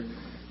band bigger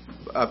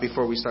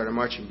before we start a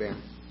marching band.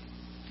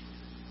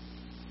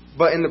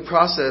 But in the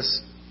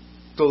process,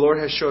 the Lord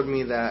has showed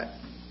me that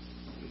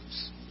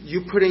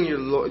you putting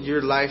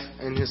your life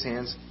in His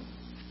hands,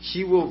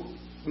 He will.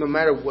 No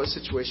matter what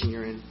situation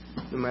you're in,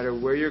 no matter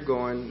where you're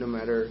going, no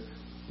matter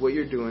what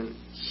you're doing,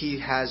 He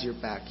has your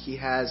back.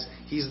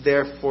 He's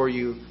there for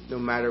you no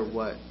matter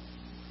what.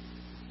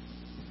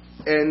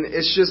 And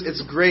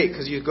it's great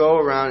because you go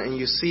around and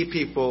you see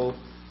people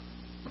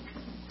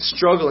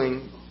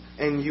struggling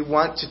and you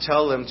want to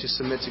tell them to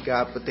submit to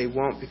God, but they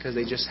won't because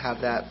they just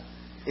have that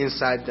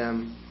inside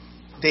them.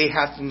 They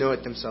have to know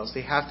it themselves.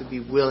 They have to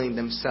be willing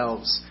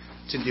themselves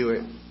to do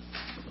it.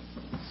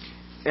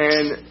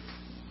 And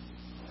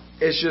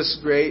it's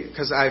just great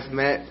because I've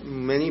met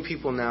many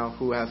people now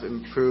who have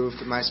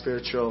improved my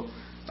spiritual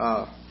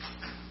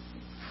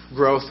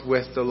growth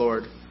with the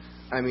Lord.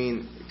 I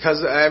mean,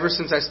 because ever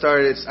since I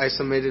started, I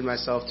submitted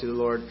myself to the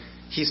Lord.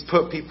 He's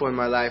put people in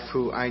my life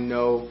who I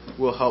know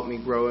will help me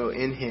grow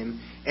in Him.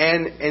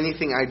 And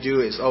anything I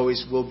do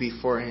will be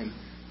for Him.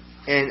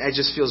 And it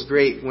just feels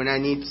great. When I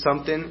need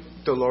something,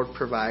 the Lord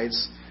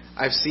provides.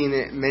 I've seen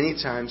it many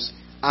times.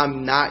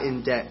 I'm not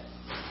in debt.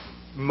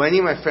 Many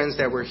of my friends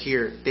that were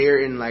here, they're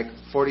in like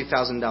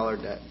 $40,000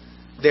 debt.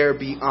 They're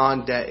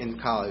beyond debt in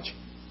college.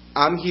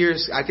 I'm here,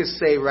 I could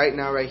say right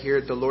now, right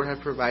here, the Lord has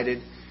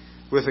provided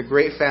with a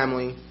great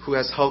family who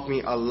has helped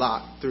me a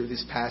lot through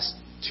these past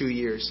 2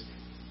 years.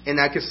 And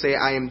I could say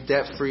I am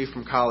debt-free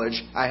from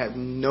college. I have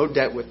no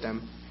debt with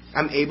them.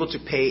 I'm able to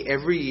pay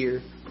every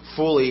year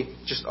fully,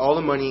 just all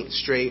the money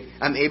straight.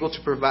 I'm able to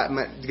provide,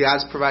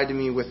 God's provided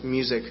me with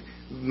music.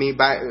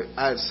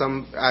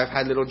 I've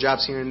had little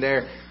jobs here and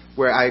there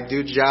where I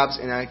do jobs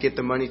and I get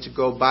the money to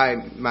go buy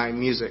my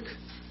music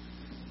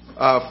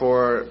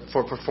for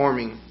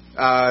performing.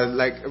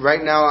 Like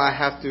right now, I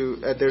have to.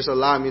 There's a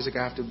lot of music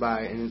I have to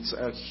buy, and it's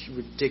a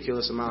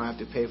ridiculous amount I have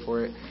to pay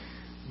for it.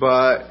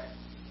 But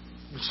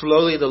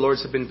slowly, the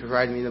Lord's have been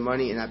providing me the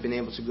money, and I've been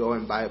able to go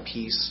and buy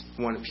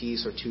one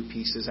piece or 2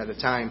 pieces at a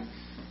time.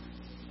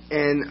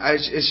 And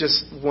it's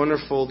just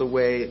wonderful the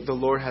way the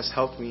Lord has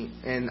helped me,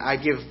 and I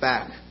give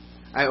back.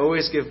 I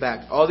always give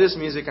back. All this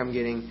music I'm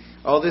getting,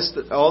 paying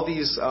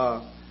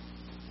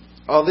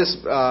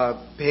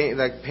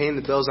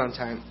the bills on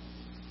time,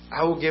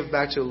 I will give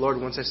back to the Lord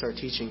once I start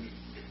teaching.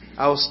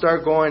 I will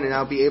start going and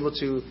I'll be able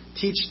to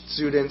teach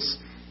students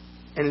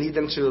and lead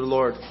them to the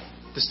Lord.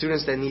 The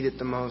students that need it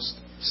the most.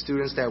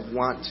 Students that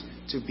want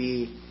to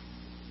be,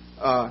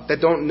 that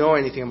don't know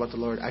anything about the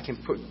Lord. I can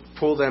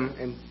pull them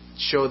and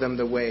show them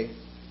the way.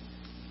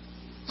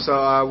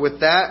 So with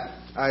that,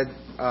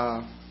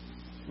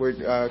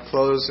 we're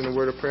close in a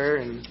word of prayer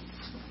and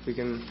we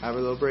can have a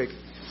little break.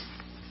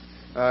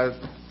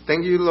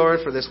 Thank you,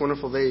 Lord, for this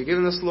wonderful day you've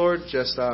given us, Lord. Just